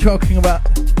wondering what we're talking about,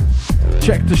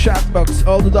 check the chat box,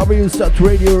 all the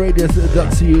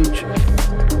w's.radioradius.ch.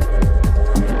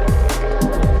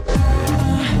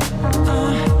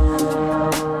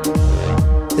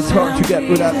 It's hard to get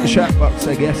without the chat box,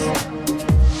 I guess.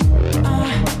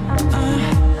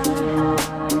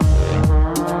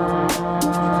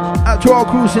 Out to all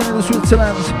crews in the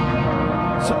Switzerland,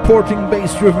 supporting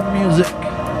bass-driven music.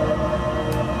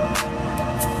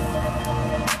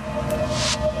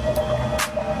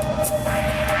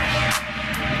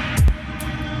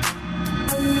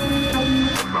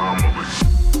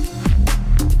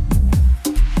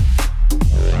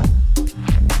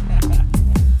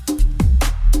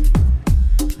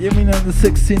 You mean on the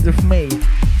 16th of May?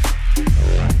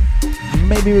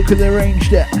 Maybe we could arrange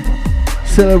that.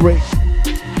 Celebrate.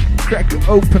 Crack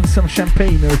open some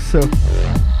champagne or so.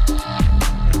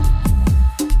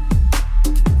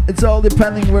 It's all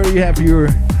depending where you have your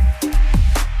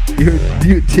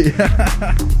duty.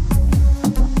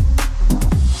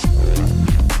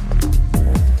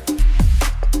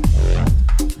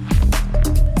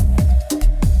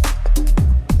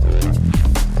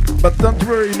 But don't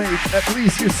worry, mate, at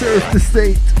least you serve the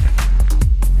state.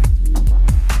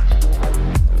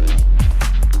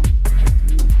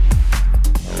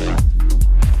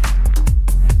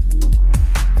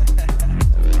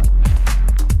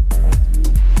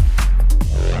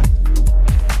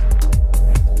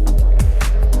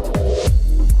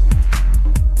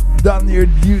 Done your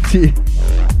duty.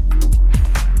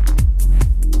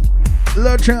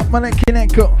 Lurching up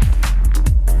Manekineko.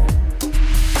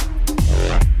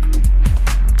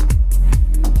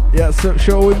 Yeah, so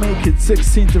shall we make it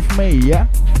 16th of May, yeah?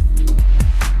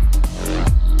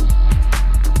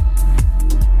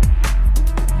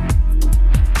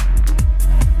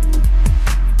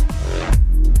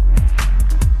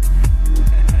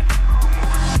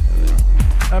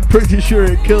 I'm pretty sure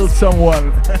it killed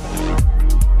someone.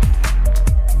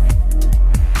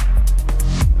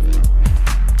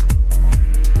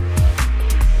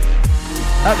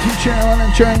 Out to channel and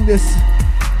enjoying this.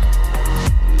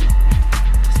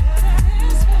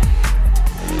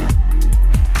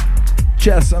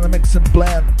 Chess on the mix and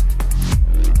blend.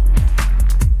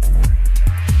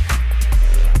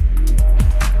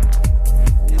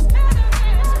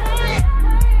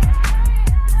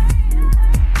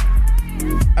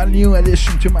 new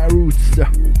addition to my roots.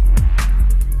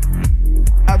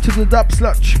 Out to the Dub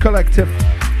Sludge Collective.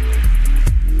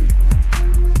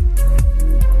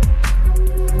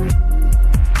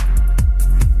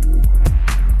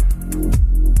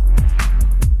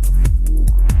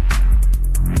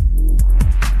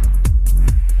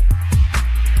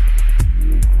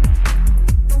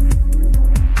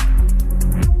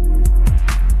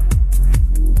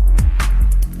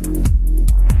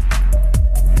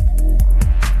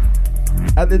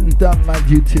 I didn't done my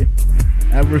duty.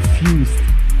 I refused.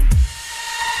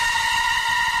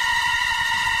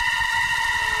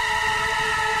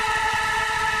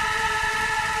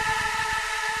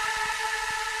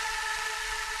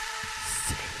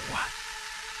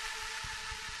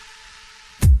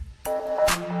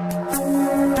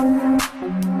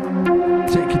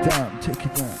 Take it down, take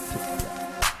it down, take it down.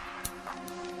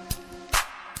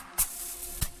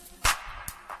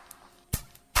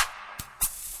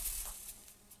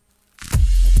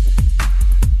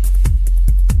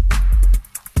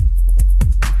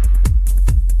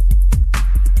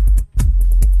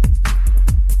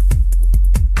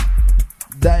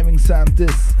 Diving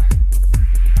Santis.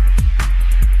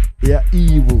 Yeah,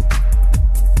 evil.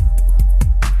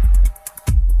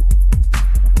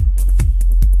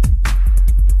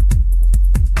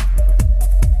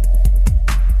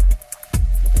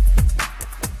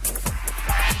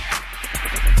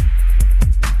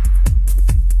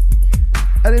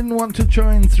 I didn't want to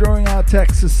join throwing out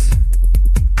Texas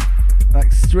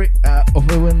like straight out of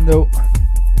the window.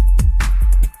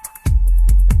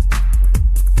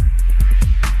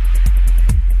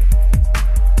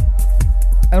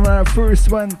 And when I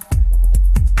first went,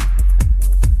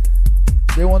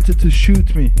 they wanted to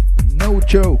shoot me. No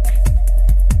joke.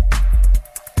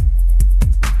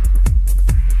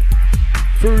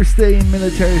 First day in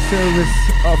military service,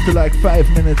 after like 5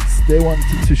 minutes, they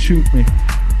wanted to shoot me.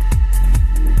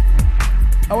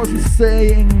 I wasn't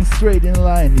staying straight in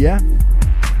line, yeah?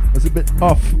 I was a bit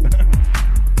off.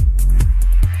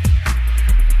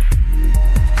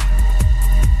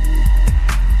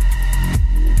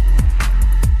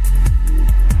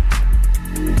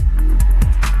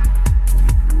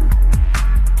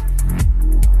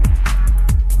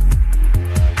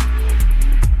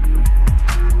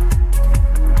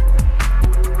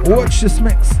 Watch this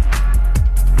mix.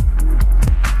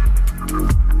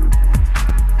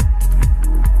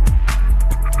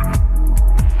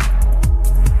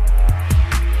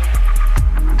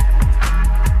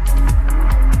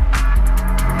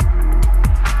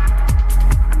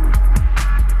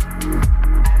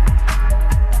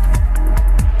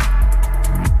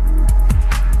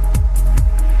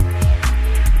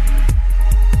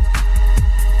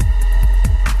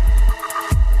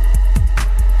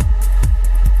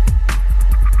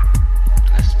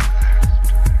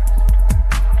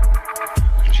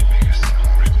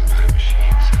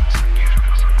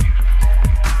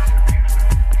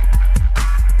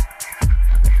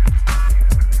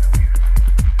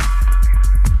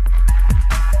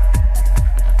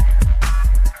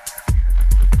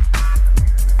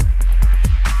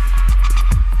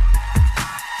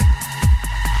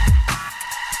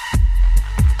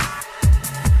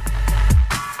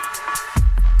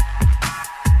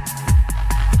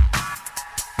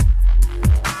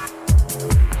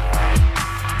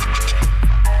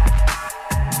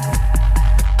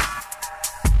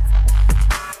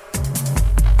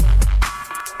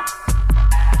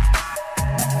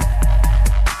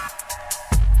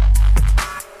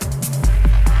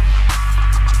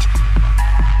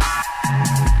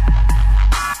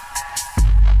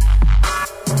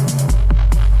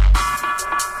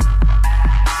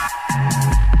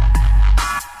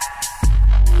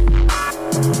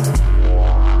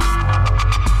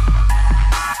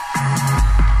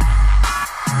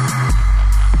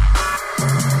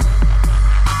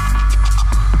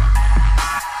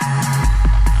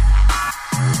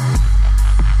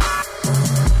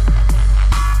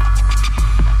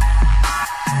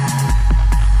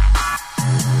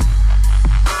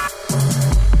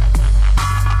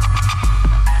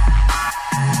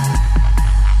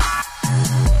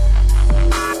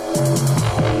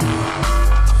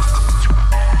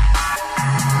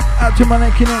 to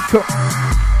Maneki Neko.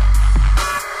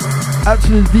 Out to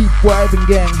the Deep Vibing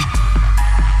Gang.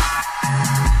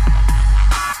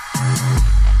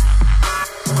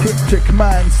 Cryptic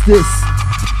Minds this.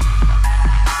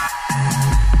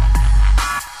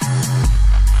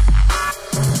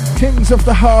 Kings of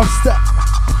the Half Step.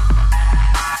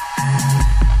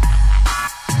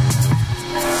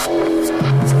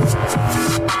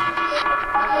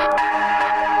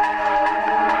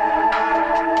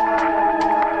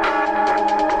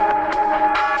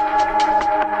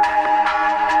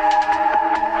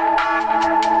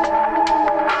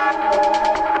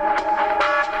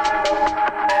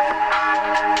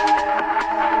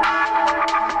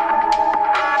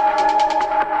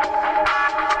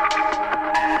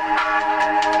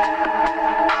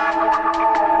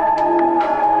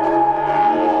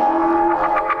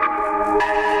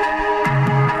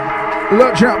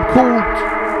 Le Jam Cult.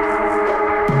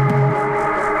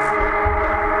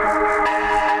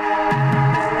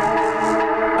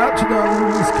 Out to the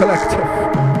Release Collective.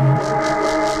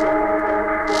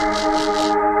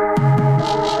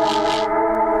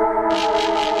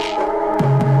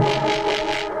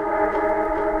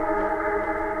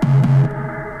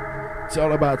 It's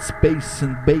all about space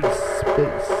and bass,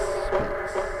 space.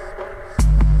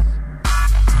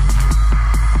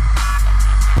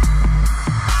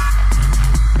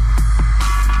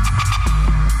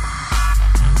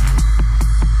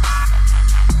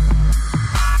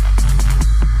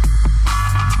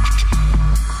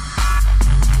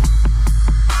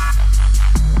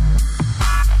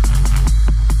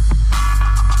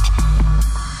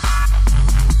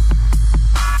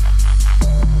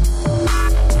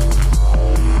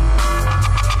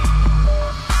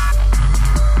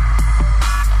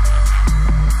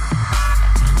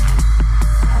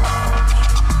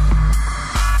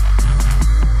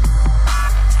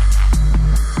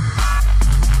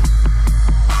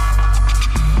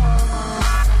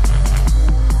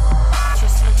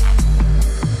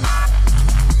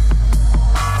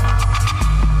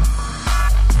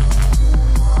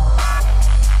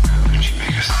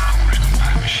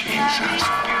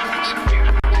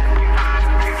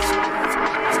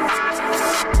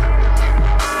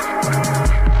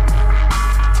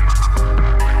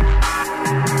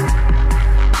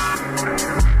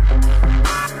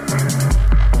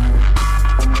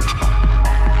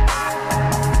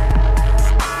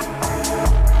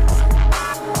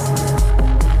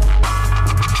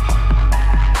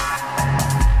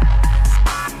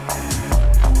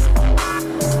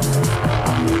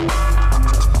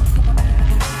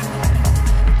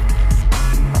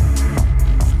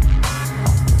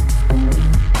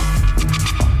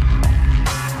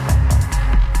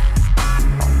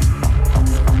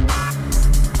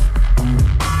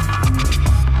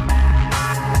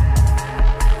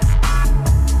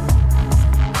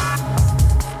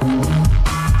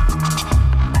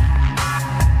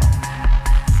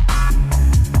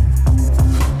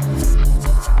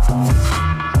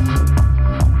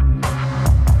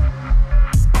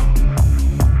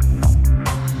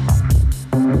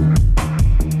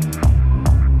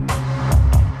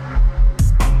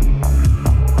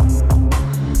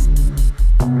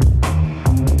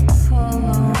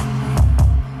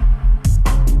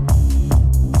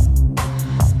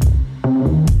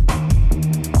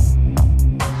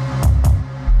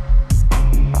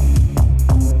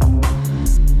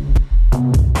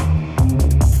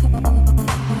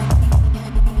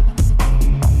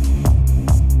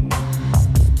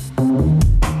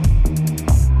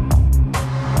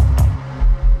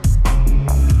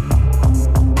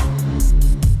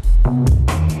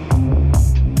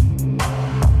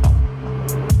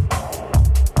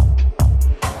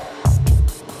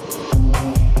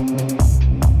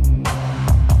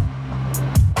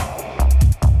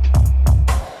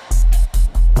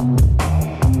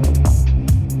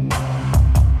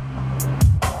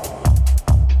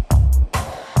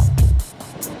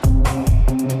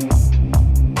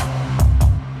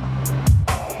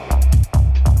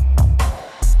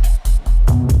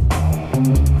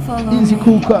 Easy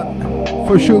Cool Cut.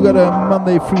 For sure got a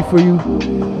Monday free for you.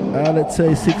 Let's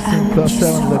say 16 plus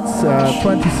 7. That's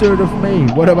 23rd of May.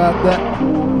 What about that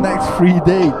next free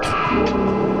date?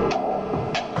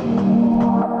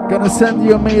 Gonna send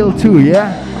you a mail too,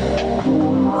 yeah?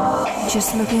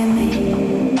 Just look at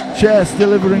me. Chess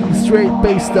delivering straight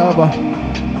bass dubba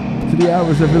to the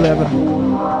hours of 11.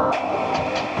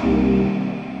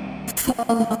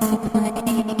 Follow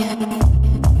me.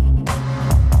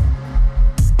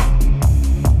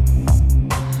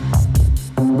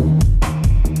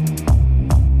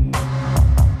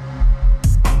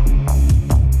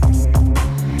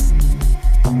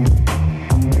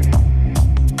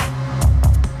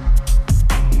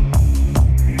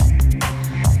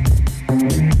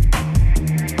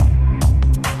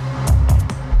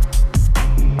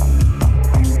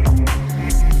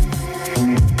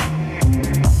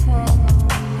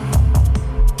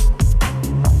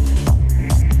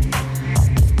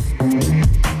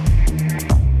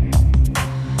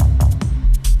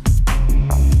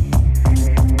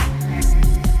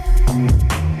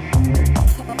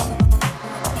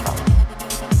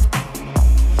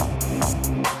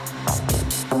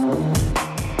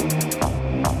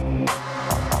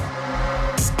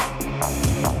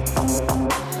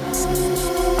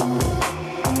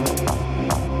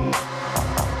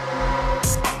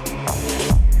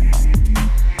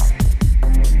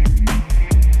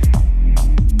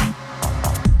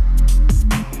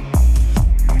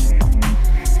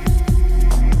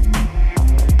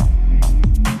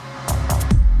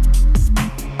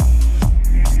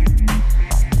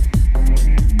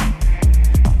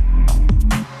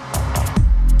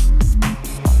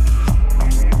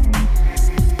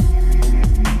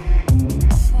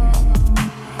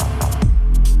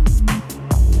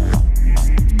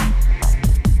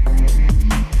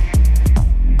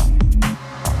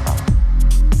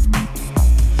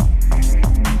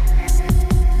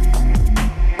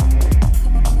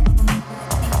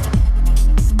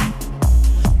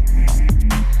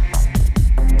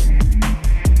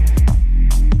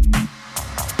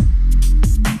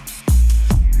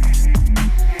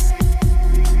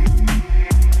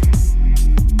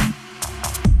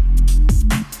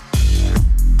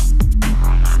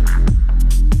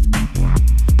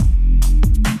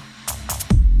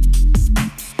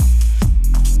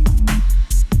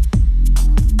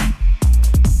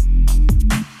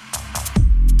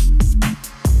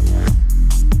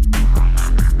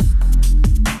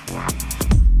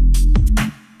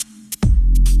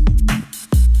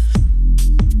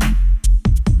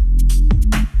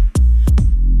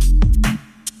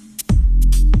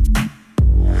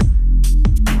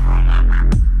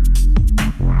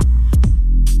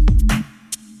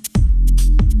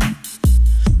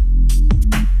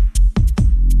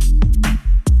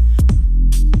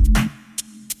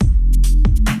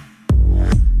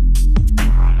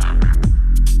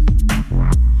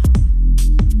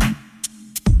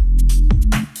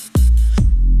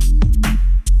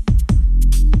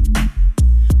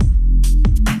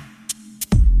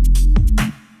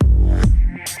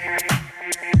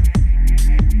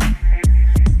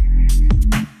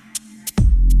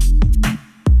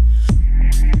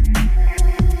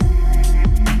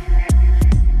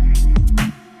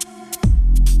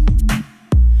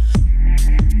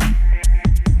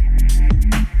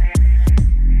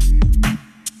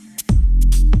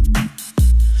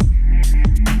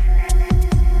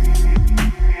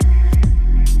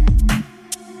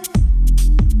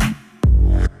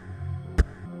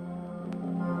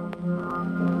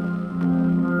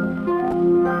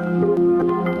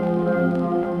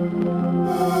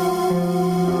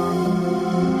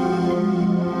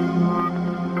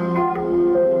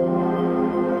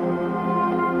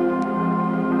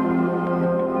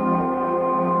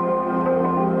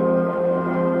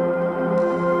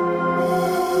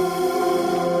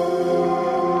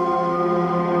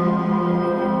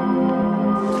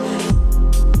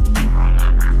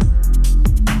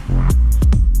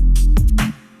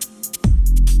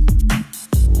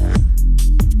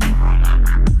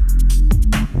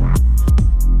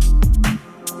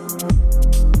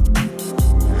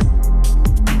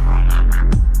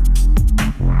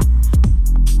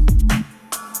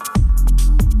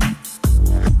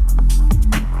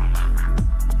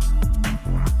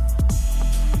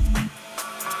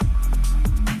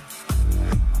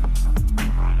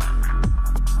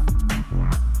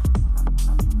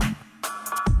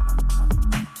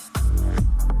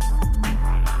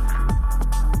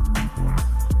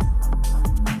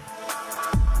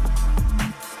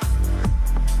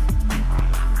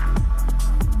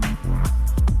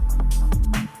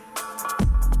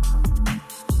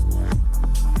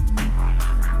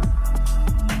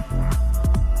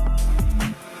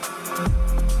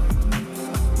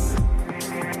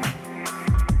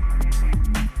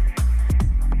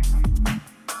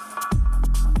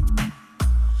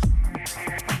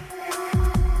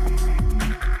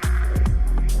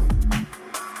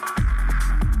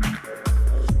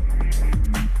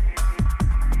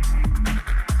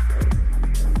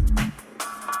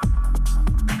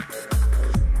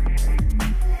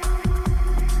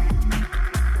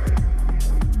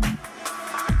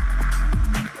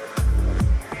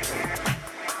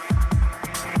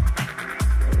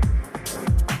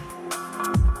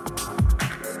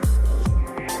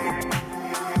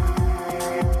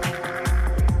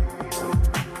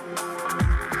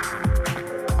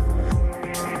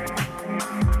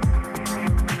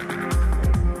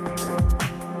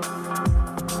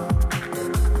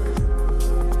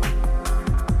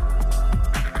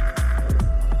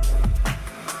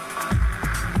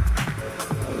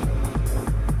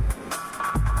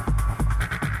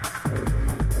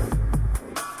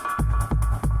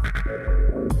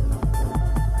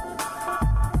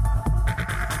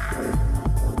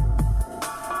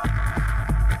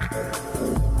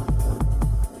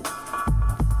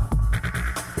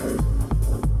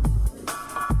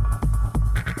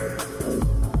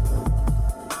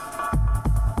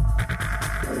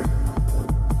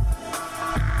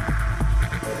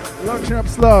 Lurching up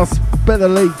Sloss, better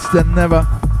late than never.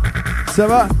 Ça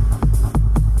va?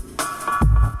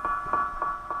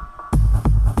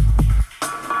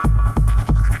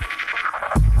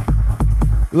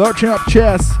 Lurching up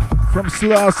Chess from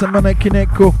Sloss and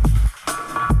Manekineko.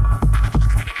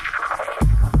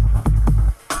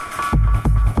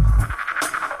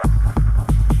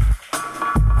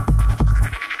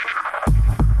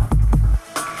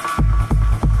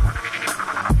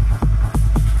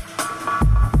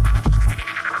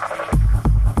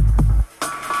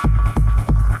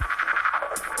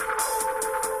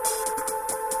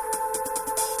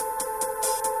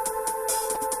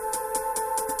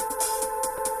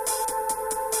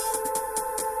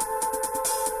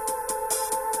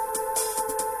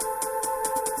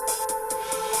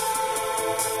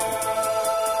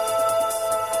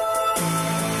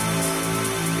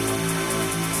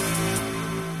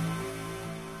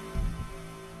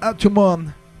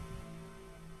 Atumon.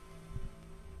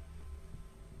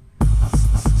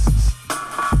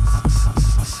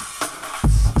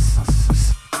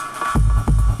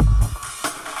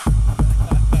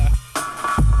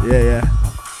 Yeah.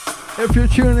 If you're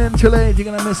tuning in too late, you're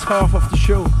gonna miss half of the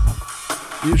show.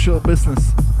 Usual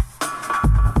business.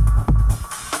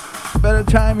 Better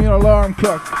time your alarm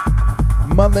clock.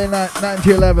 Monday night, 9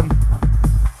 to 11.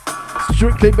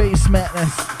 Strictly bass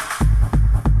madness.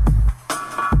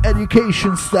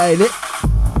 Education style it.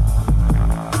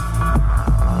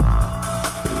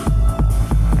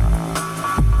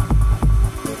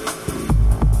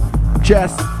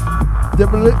 Just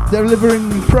delivering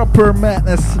proper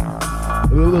madness.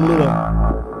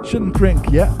 Shouldn't drink,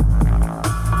 yeah.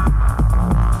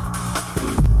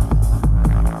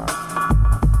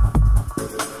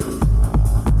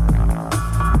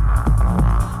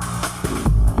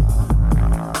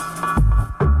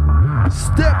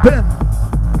 Step in.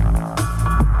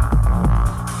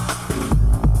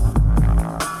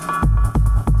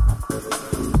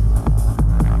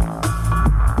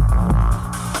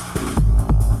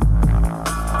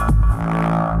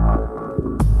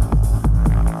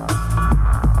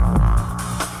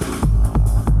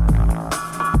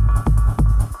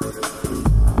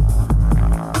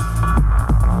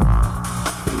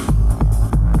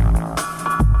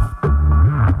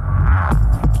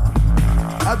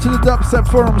 To the Dubstep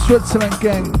Forum Switzerland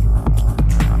gang.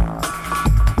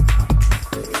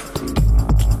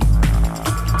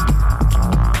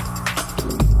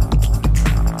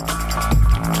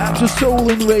 And to Soul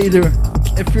Invader,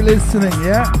 if you're listening,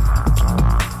 yeah?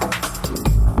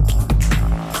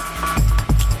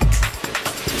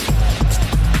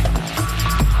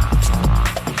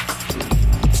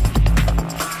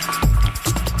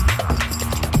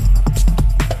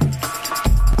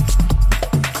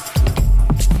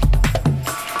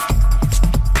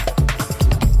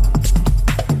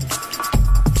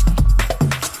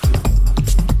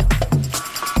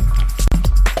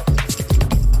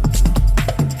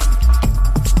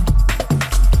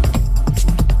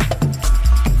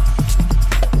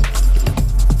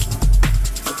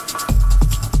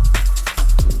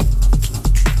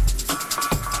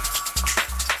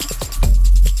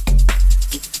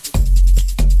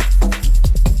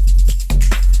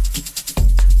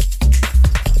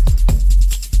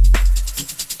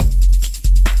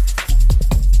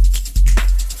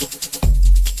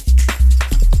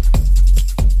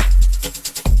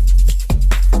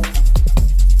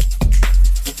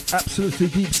 Absolutely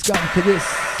deep skunk to this.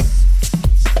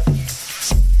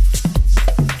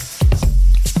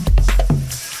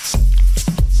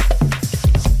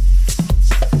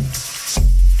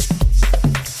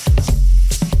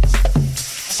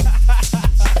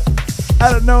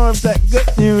 I don't know if that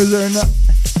good news or not.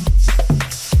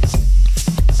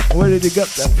 Where did you get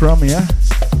that from, yeah?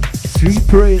 Street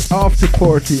Parade after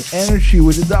party, energy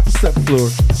with the dubstep floor.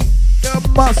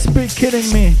 You must be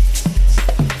kidding me.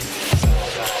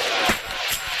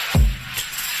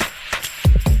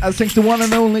 I think the one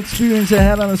and only experience I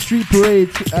had on a street parade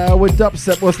with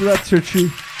dubstep was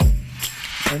Lethargy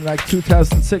in like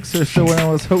 2006 or so when I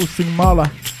was hosting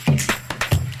Mala.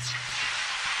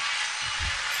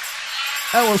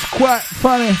 That was quite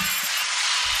funny.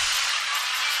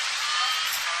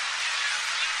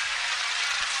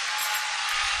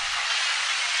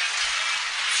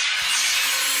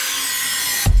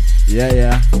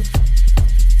 Yeah.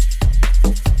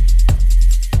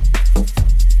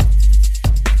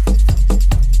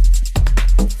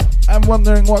 I'm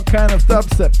wondering what kind of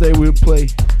dubstep they will play.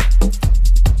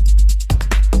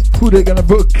 Who they gonna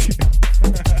book?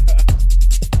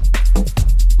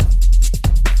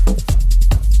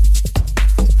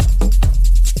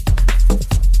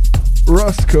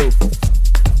 Roscoe.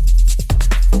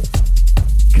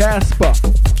 Casper.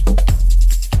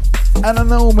 I don't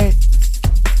know, mate.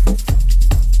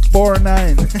 Bar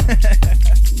 9.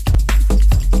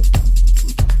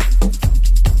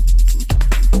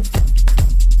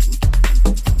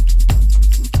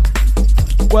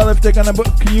 Well, if they're gonna book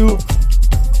you,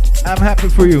 I'm happy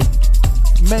for you.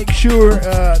 Make sure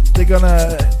they're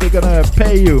gonna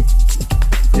pay you.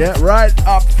 Yeah, right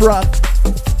up front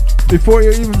before you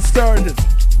even started.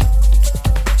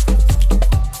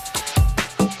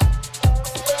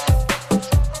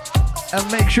 And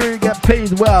make sure you get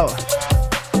paid well.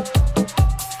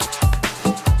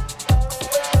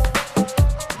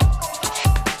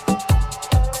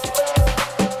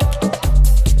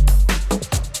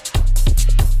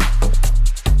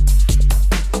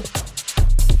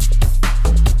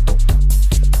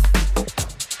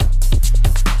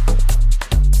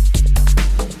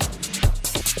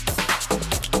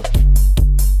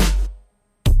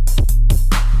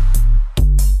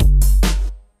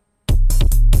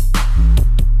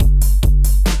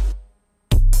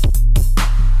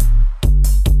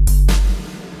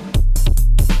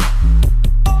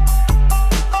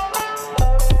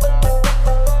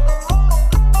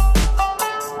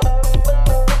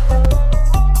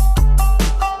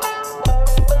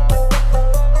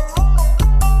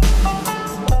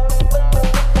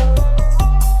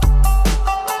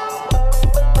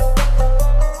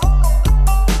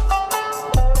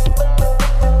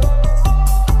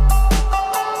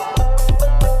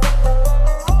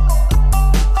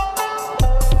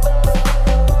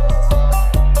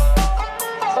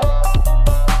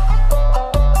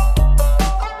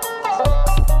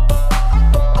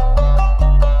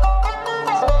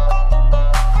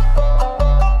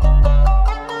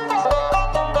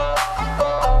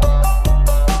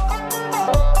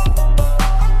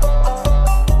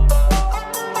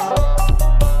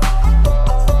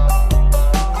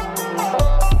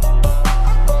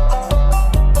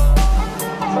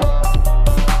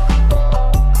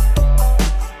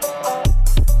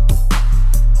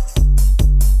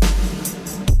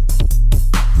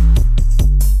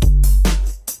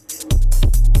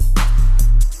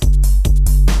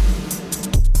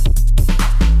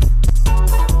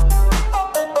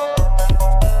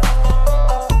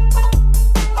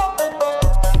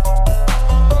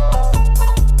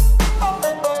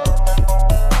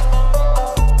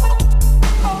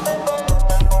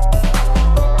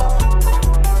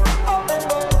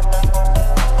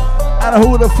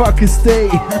 Who the fuck is they?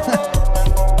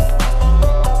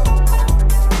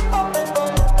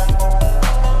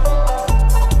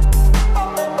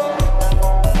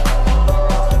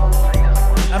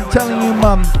 I'm telling you,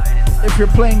 man, if you're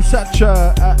playing such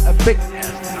a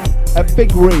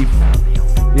big rave,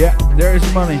 yeah, there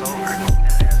is money.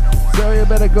 So you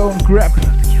better go and grab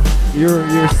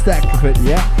your stack of it,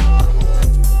 yeah.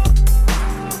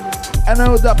 I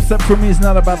know dubstep for me is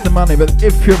not about the money, but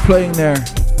if you're playing there,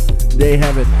 they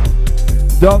have it.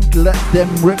 Don't let them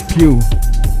rip you.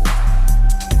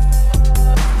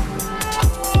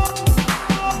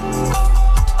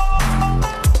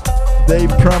 They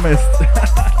promised.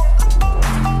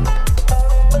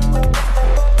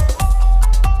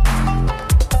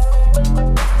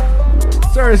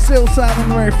 Sorry, still sounding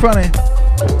very funny.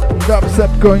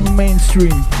 Dubstep going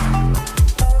mainstream.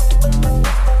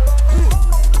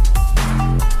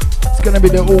 It's gonna be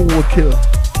the overkill.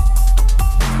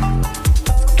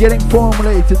 Getting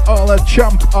formulated, all that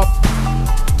jump up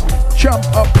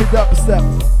the dubstep.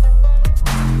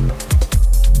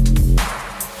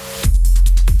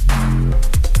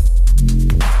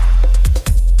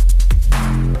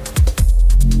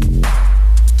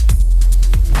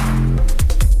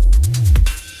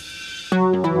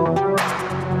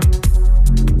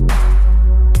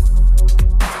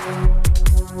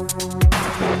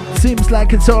 Seems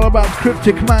like it's all about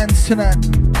cryptic minds tonight.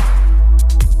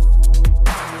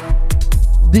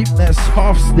 Deepness,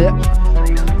 half step.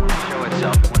 Show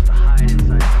itself and wants to hide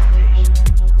inside temptation.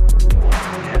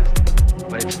 Yes,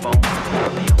 but it's foam it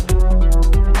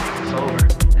takes over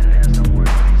and it has no more.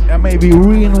 And maybe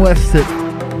reinvest it.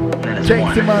 Take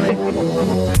the money,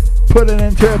 put it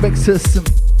into a big system.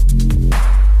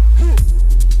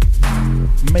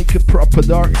 Make a proper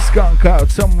dark skunk out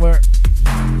somewhere.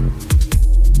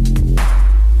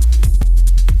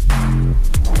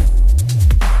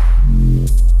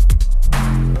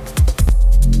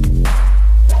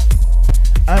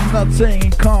 I'm not saying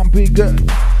it can't be good.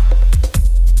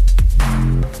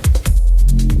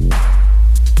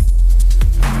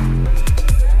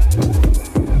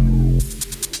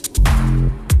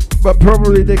 But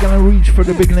probably they're gonna reach for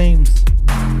the big names.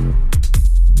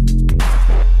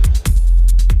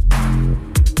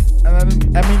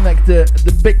 And I mean like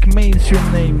the big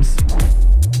mainstream names.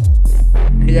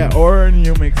 Yeah, or a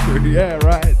new mixer. Yeah,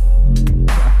 right.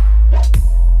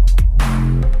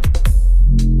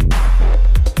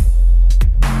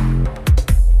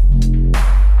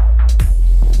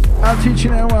 I'm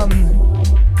teaching everyone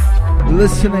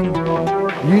listening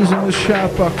using the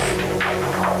shout box.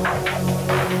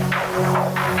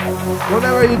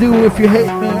 Whatever you do, if you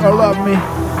hate me or love me,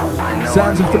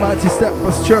 Sounds of the Mighty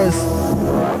Stepper's choice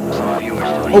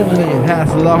only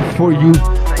has love for you.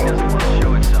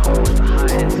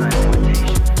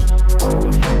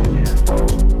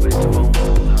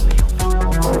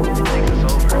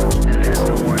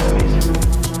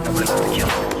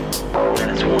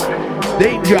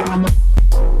 Danger.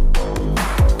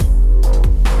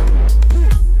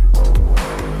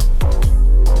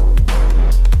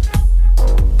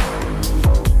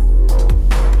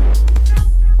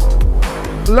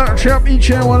 Lurch up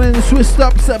each and one in the Swiss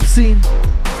dubstep scene.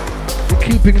 We're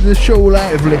keeping the show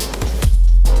lively.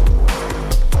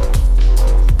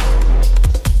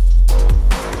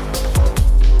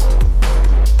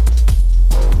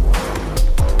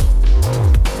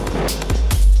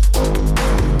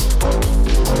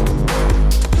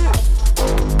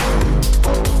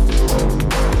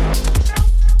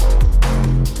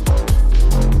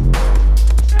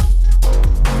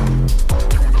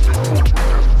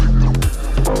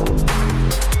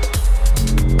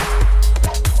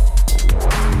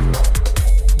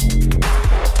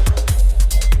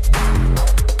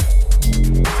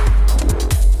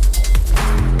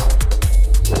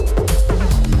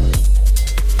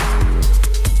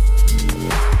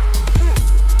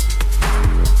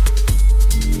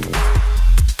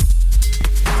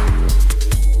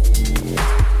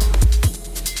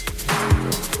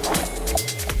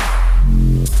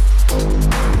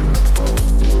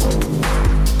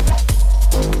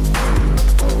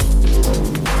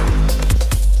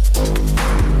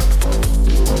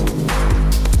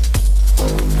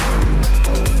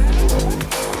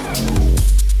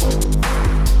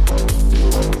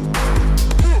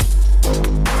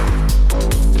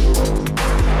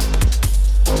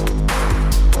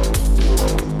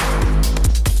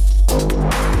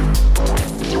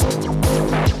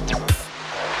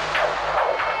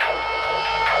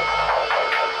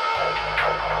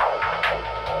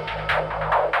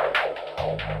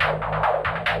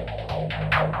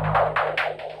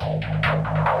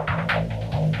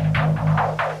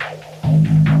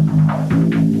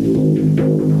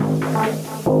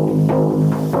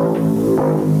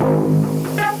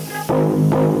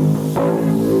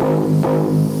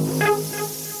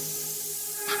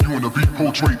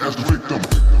 Portrayed as the victim.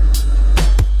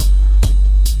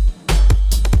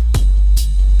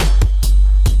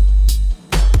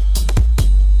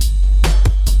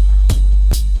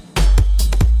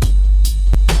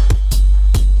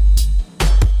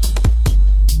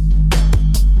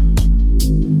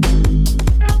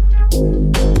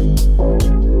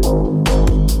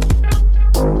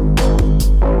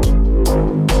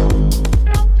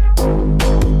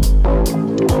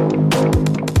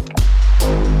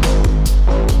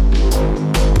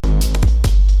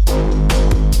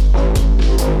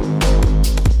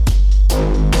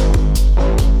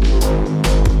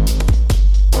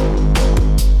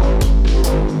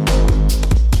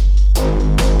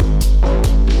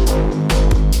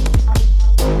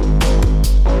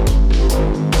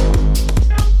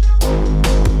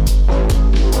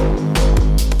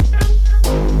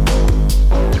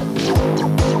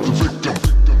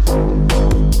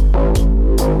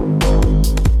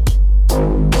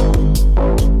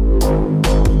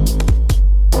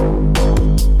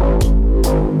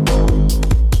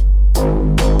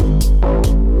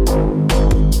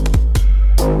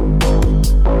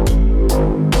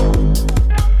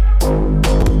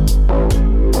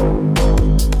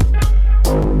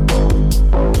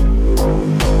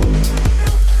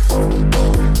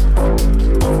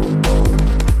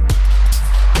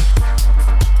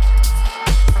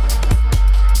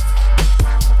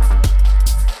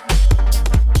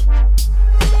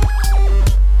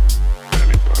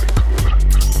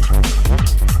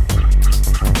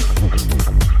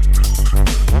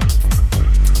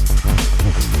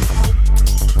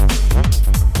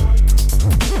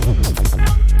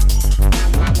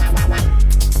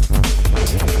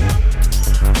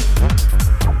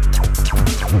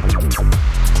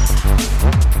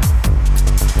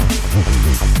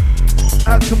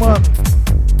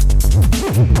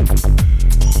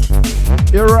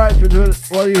 You're right with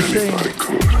what you're saying.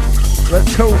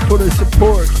 Let's hope for the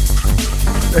support.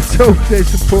 Let's hope they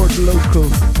support the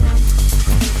locals.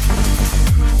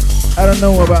 I don't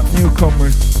know about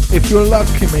newcomers. If you're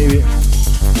lucky, maybe.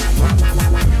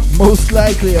 Most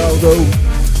likely, although.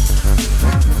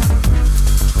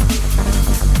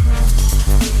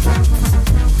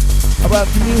 About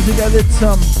the music, I did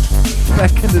some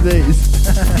back in the days.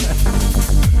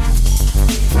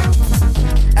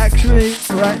 Actually,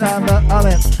 right now I'm not on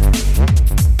it.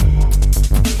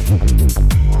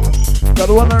 Got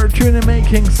one or two in the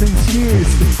making since years.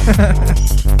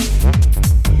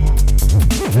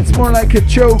 It's more like a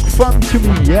joke, fun to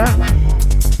me, yeah?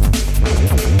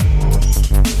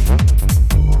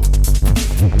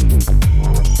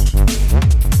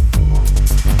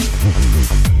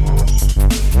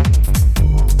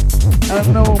 I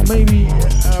don't know, maybe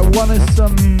one is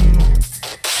some...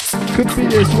 Could be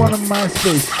there's one on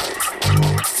MySpace.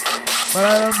 But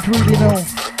I don't really know.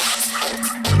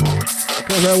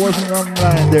 Because I wasn't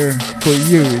online there for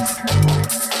years.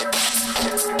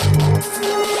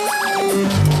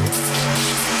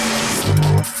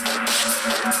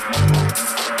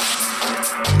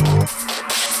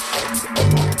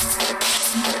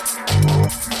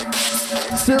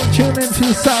 Still tuned into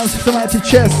the sounds of the mighty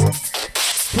chest.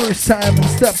 First time in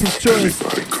Stepper's Choice.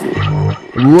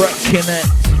 Rocking it.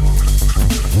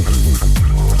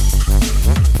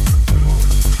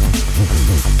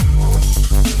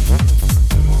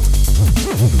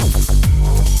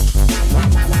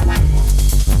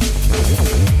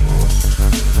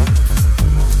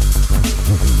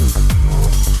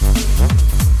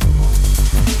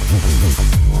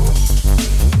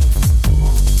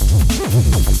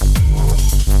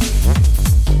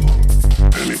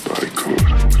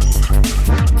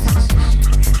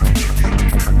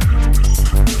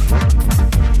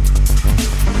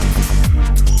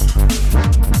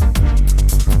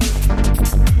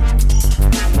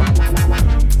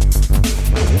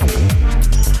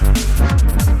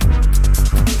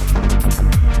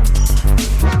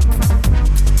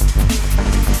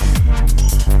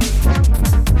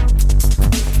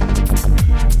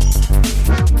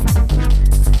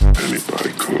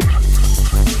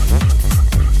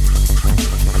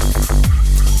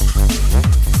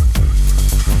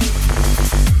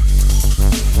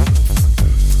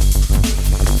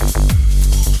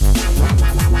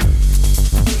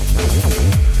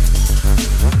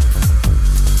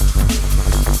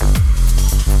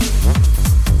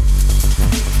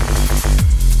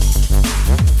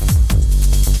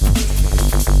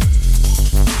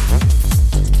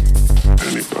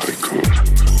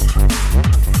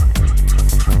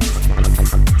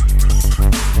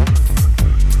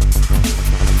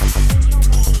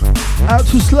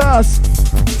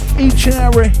 Each and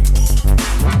every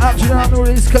Afternoon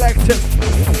Release Collective.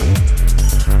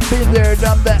 Been there,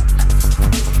 done that.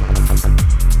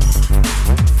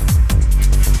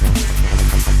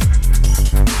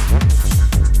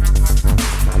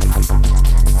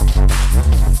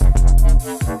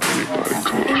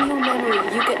 In your memory,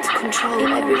 you get to control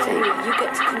everything. You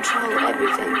get to control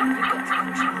everything.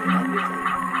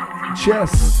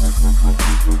 Just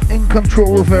in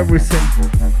control of everything.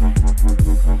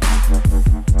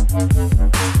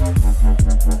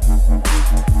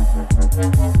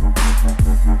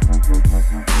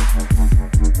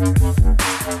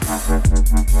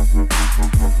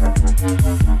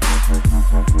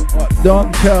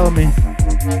 Don't tell me.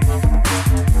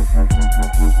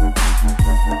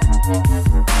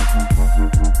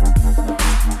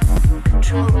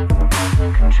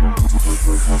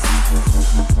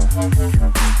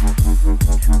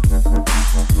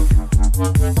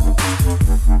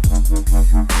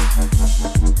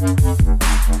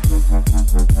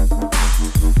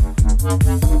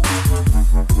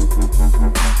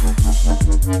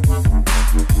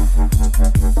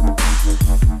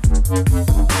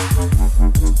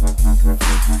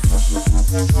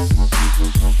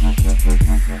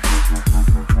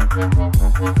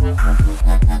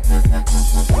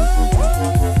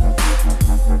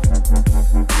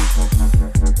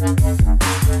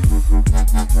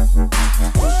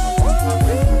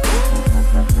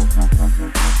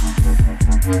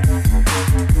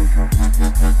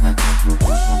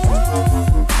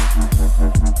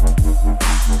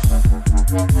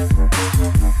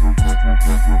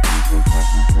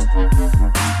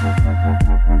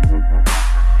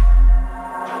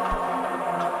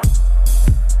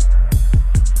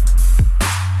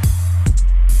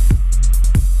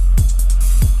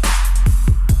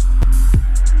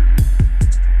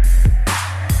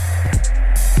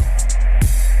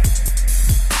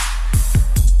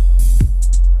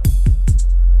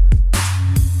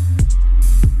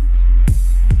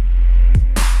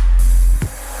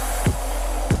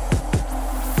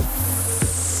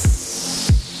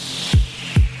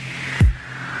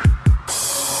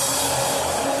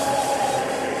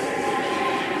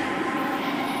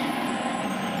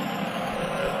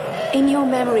 In your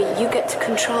memory, you get to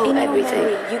control everything.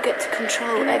 You get to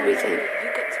control everything.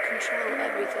 You get to control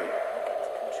everything.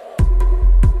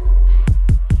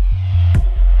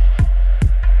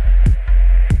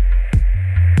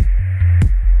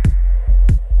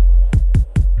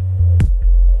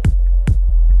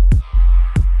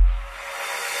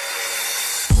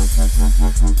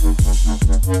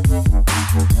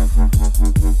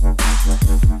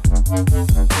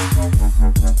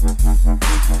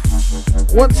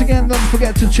 Once again, don't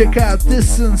forget to check out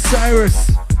Distant Cyrus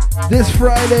this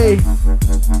Friday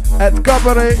at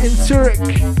Cabaret in Zurich.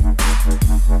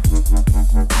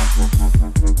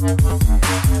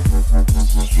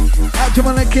 Out to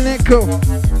Manekineko,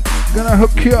 gonna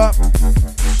hook you up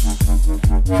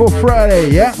for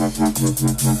Friday, yeah?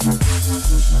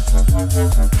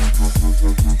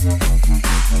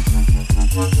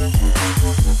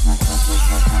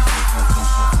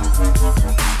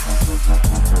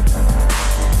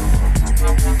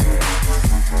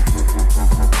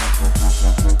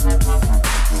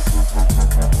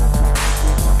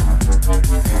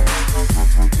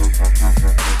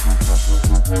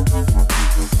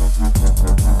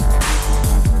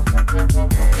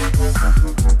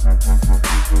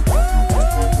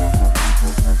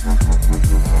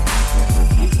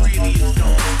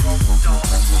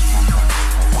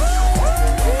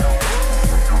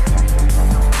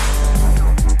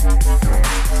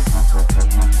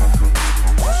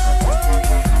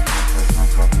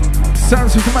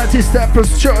 Sounds of the Mighty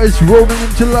Steppers' Choice rolling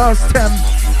into last 10.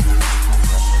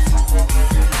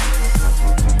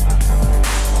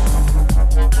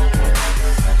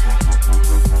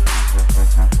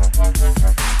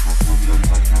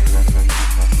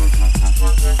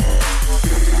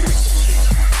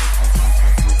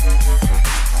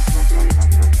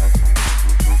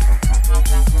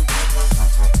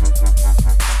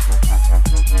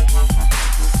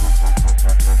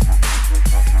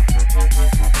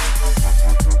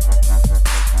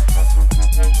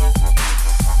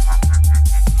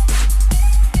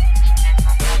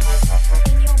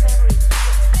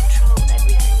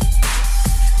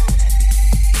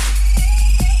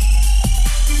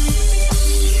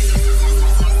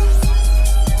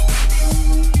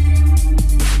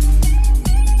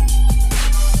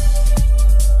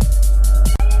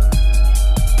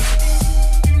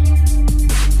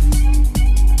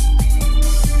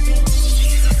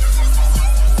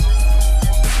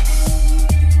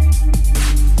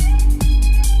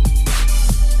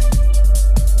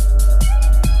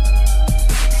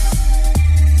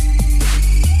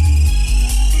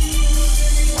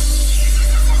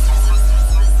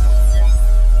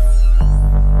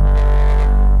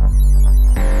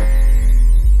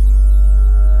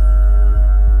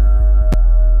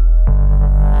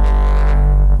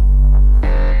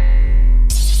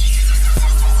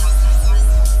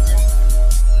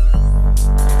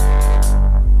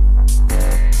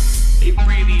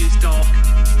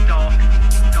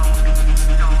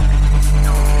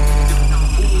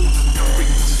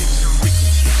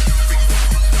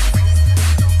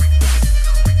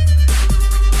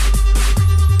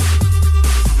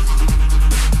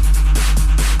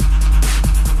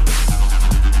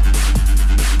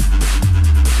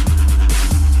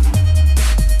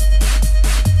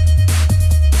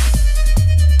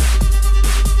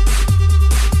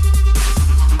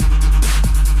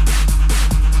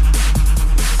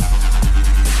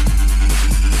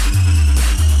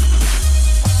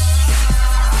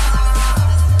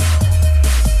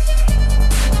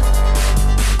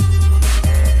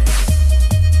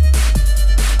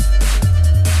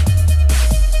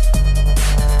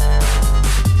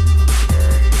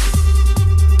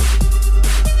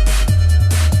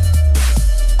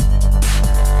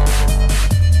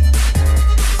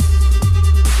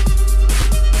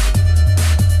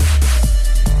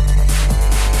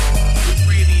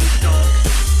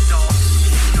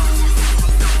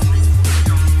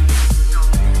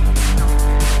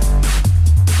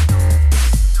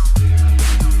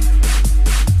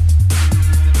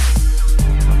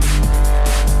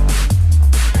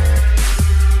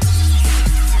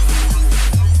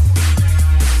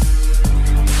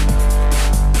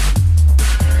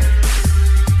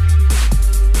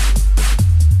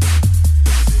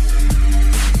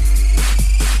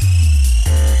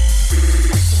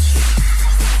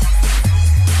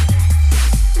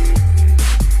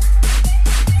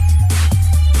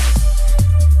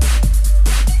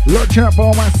 Lodging up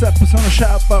all my steppers on the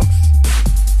shout box.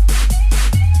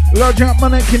 Lodging up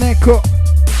Manekineko.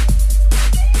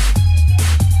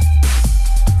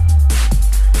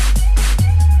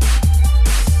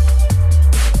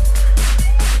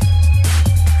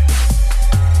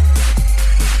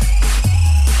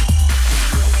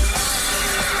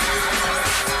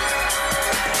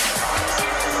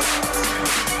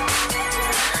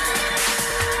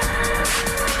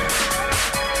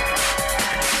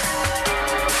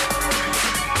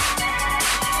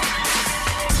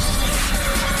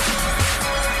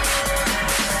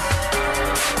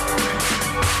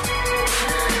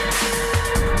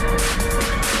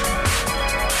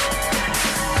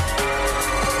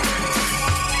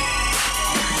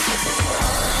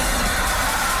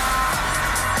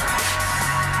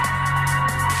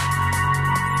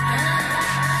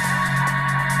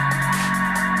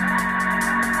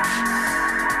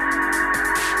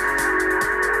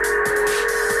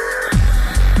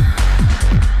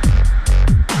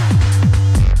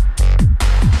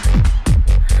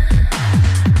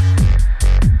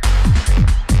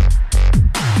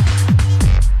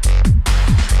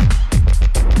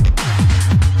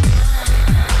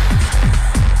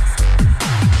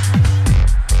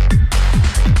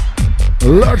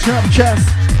 Larging up chest.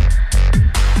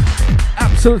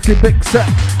 Absolutely big set.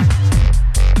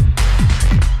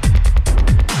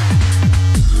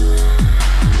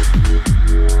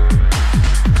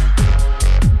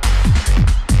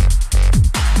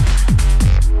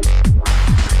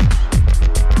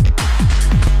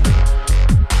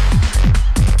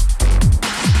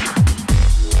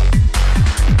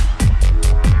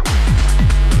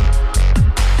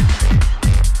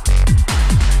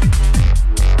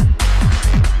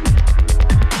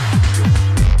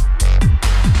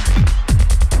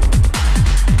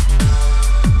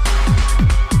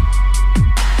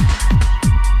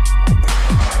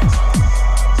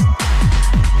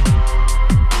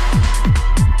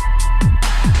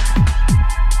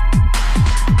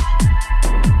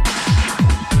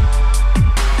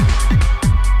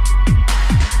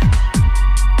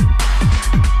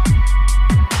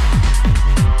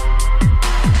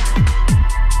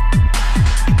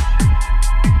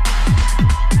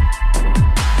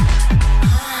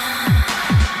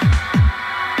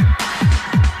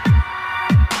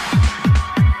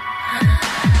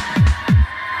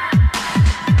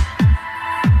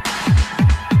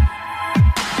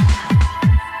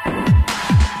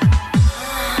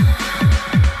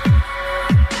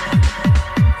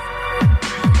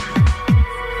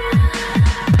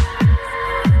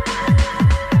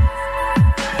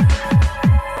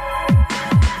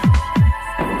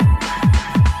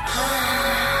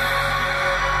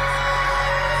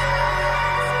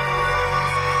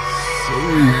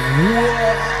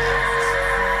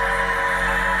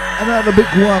 Another big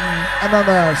one,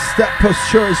 another step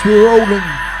posture as we're rolling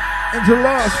into the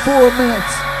last 4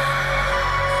 minutes.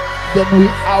 Then we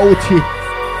out of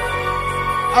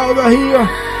here.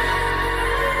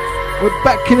 We're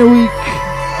back in a week.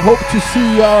 I hope to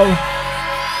see y'all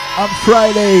on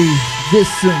Friday.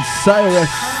 Distance,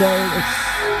 Cyrus.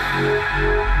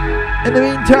 In the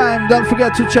meantime, don't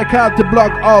forget to check out the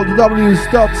blog, all the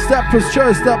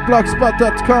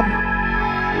w's.stepposture.blogspot.com.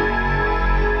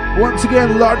 Once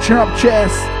again, larging up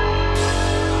chest.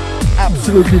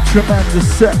 Absolutely tremendous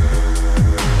set.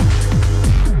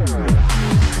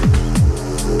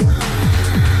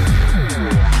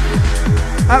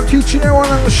 I'm teaching everyone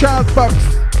on the shout box.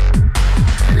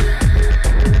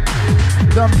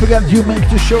 Don't forget, you make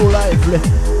the show lively.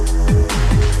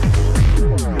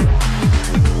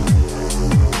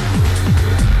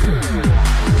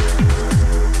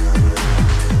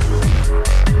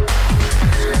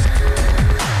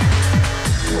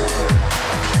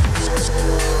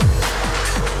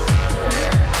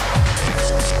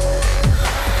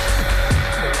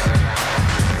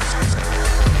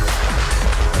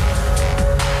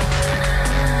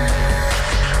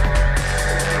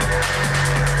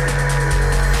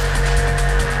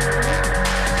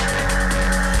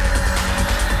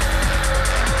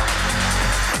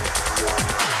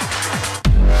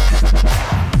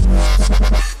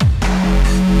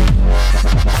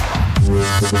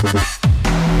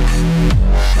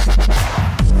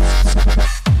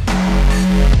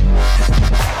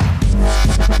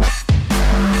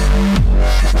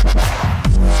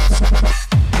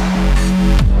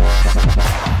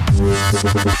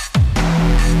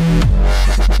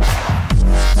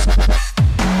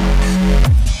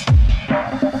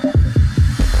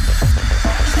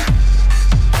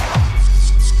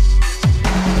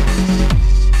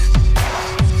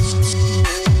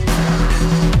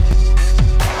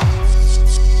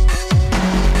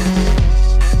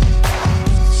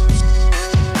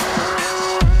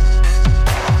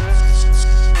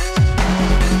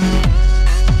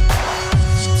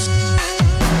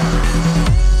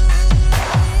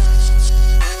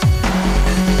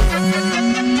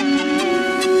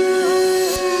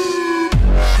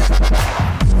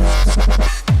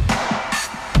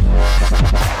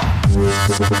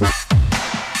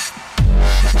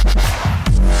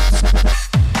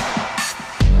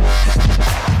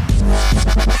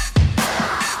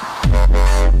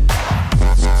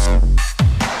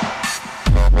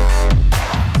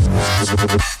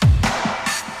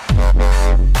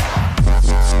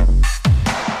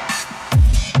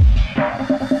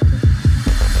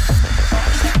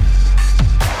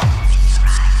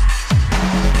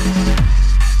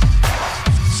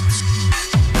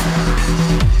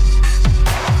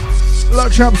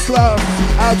 Large Slab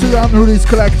out to the Unreleased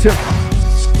Collective.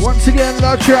 Once again,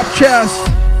 Large Chest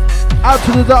out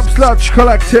to the Dub Sludge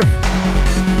Collective.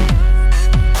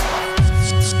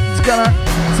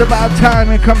 It's about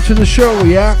time you come to the show,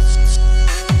 yeah?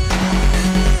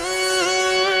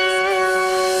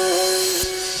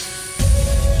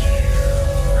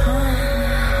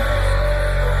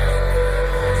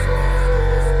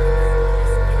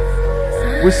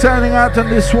 We're signing out on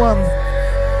this one.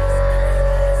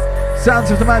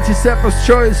 Sounds of the Mighty Steppers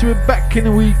Choice. We're back in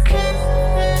a week.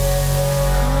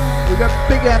 We got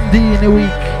Big MD in a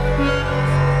week.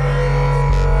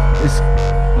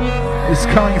 It's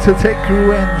coming to take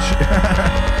revenge.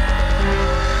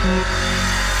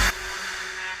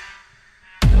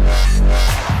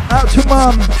 Out to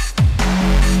Mom.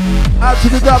 Out to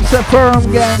the Dubstep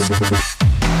Forum gang.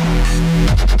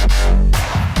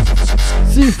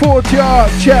 C4TR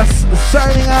Chess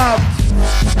signing out.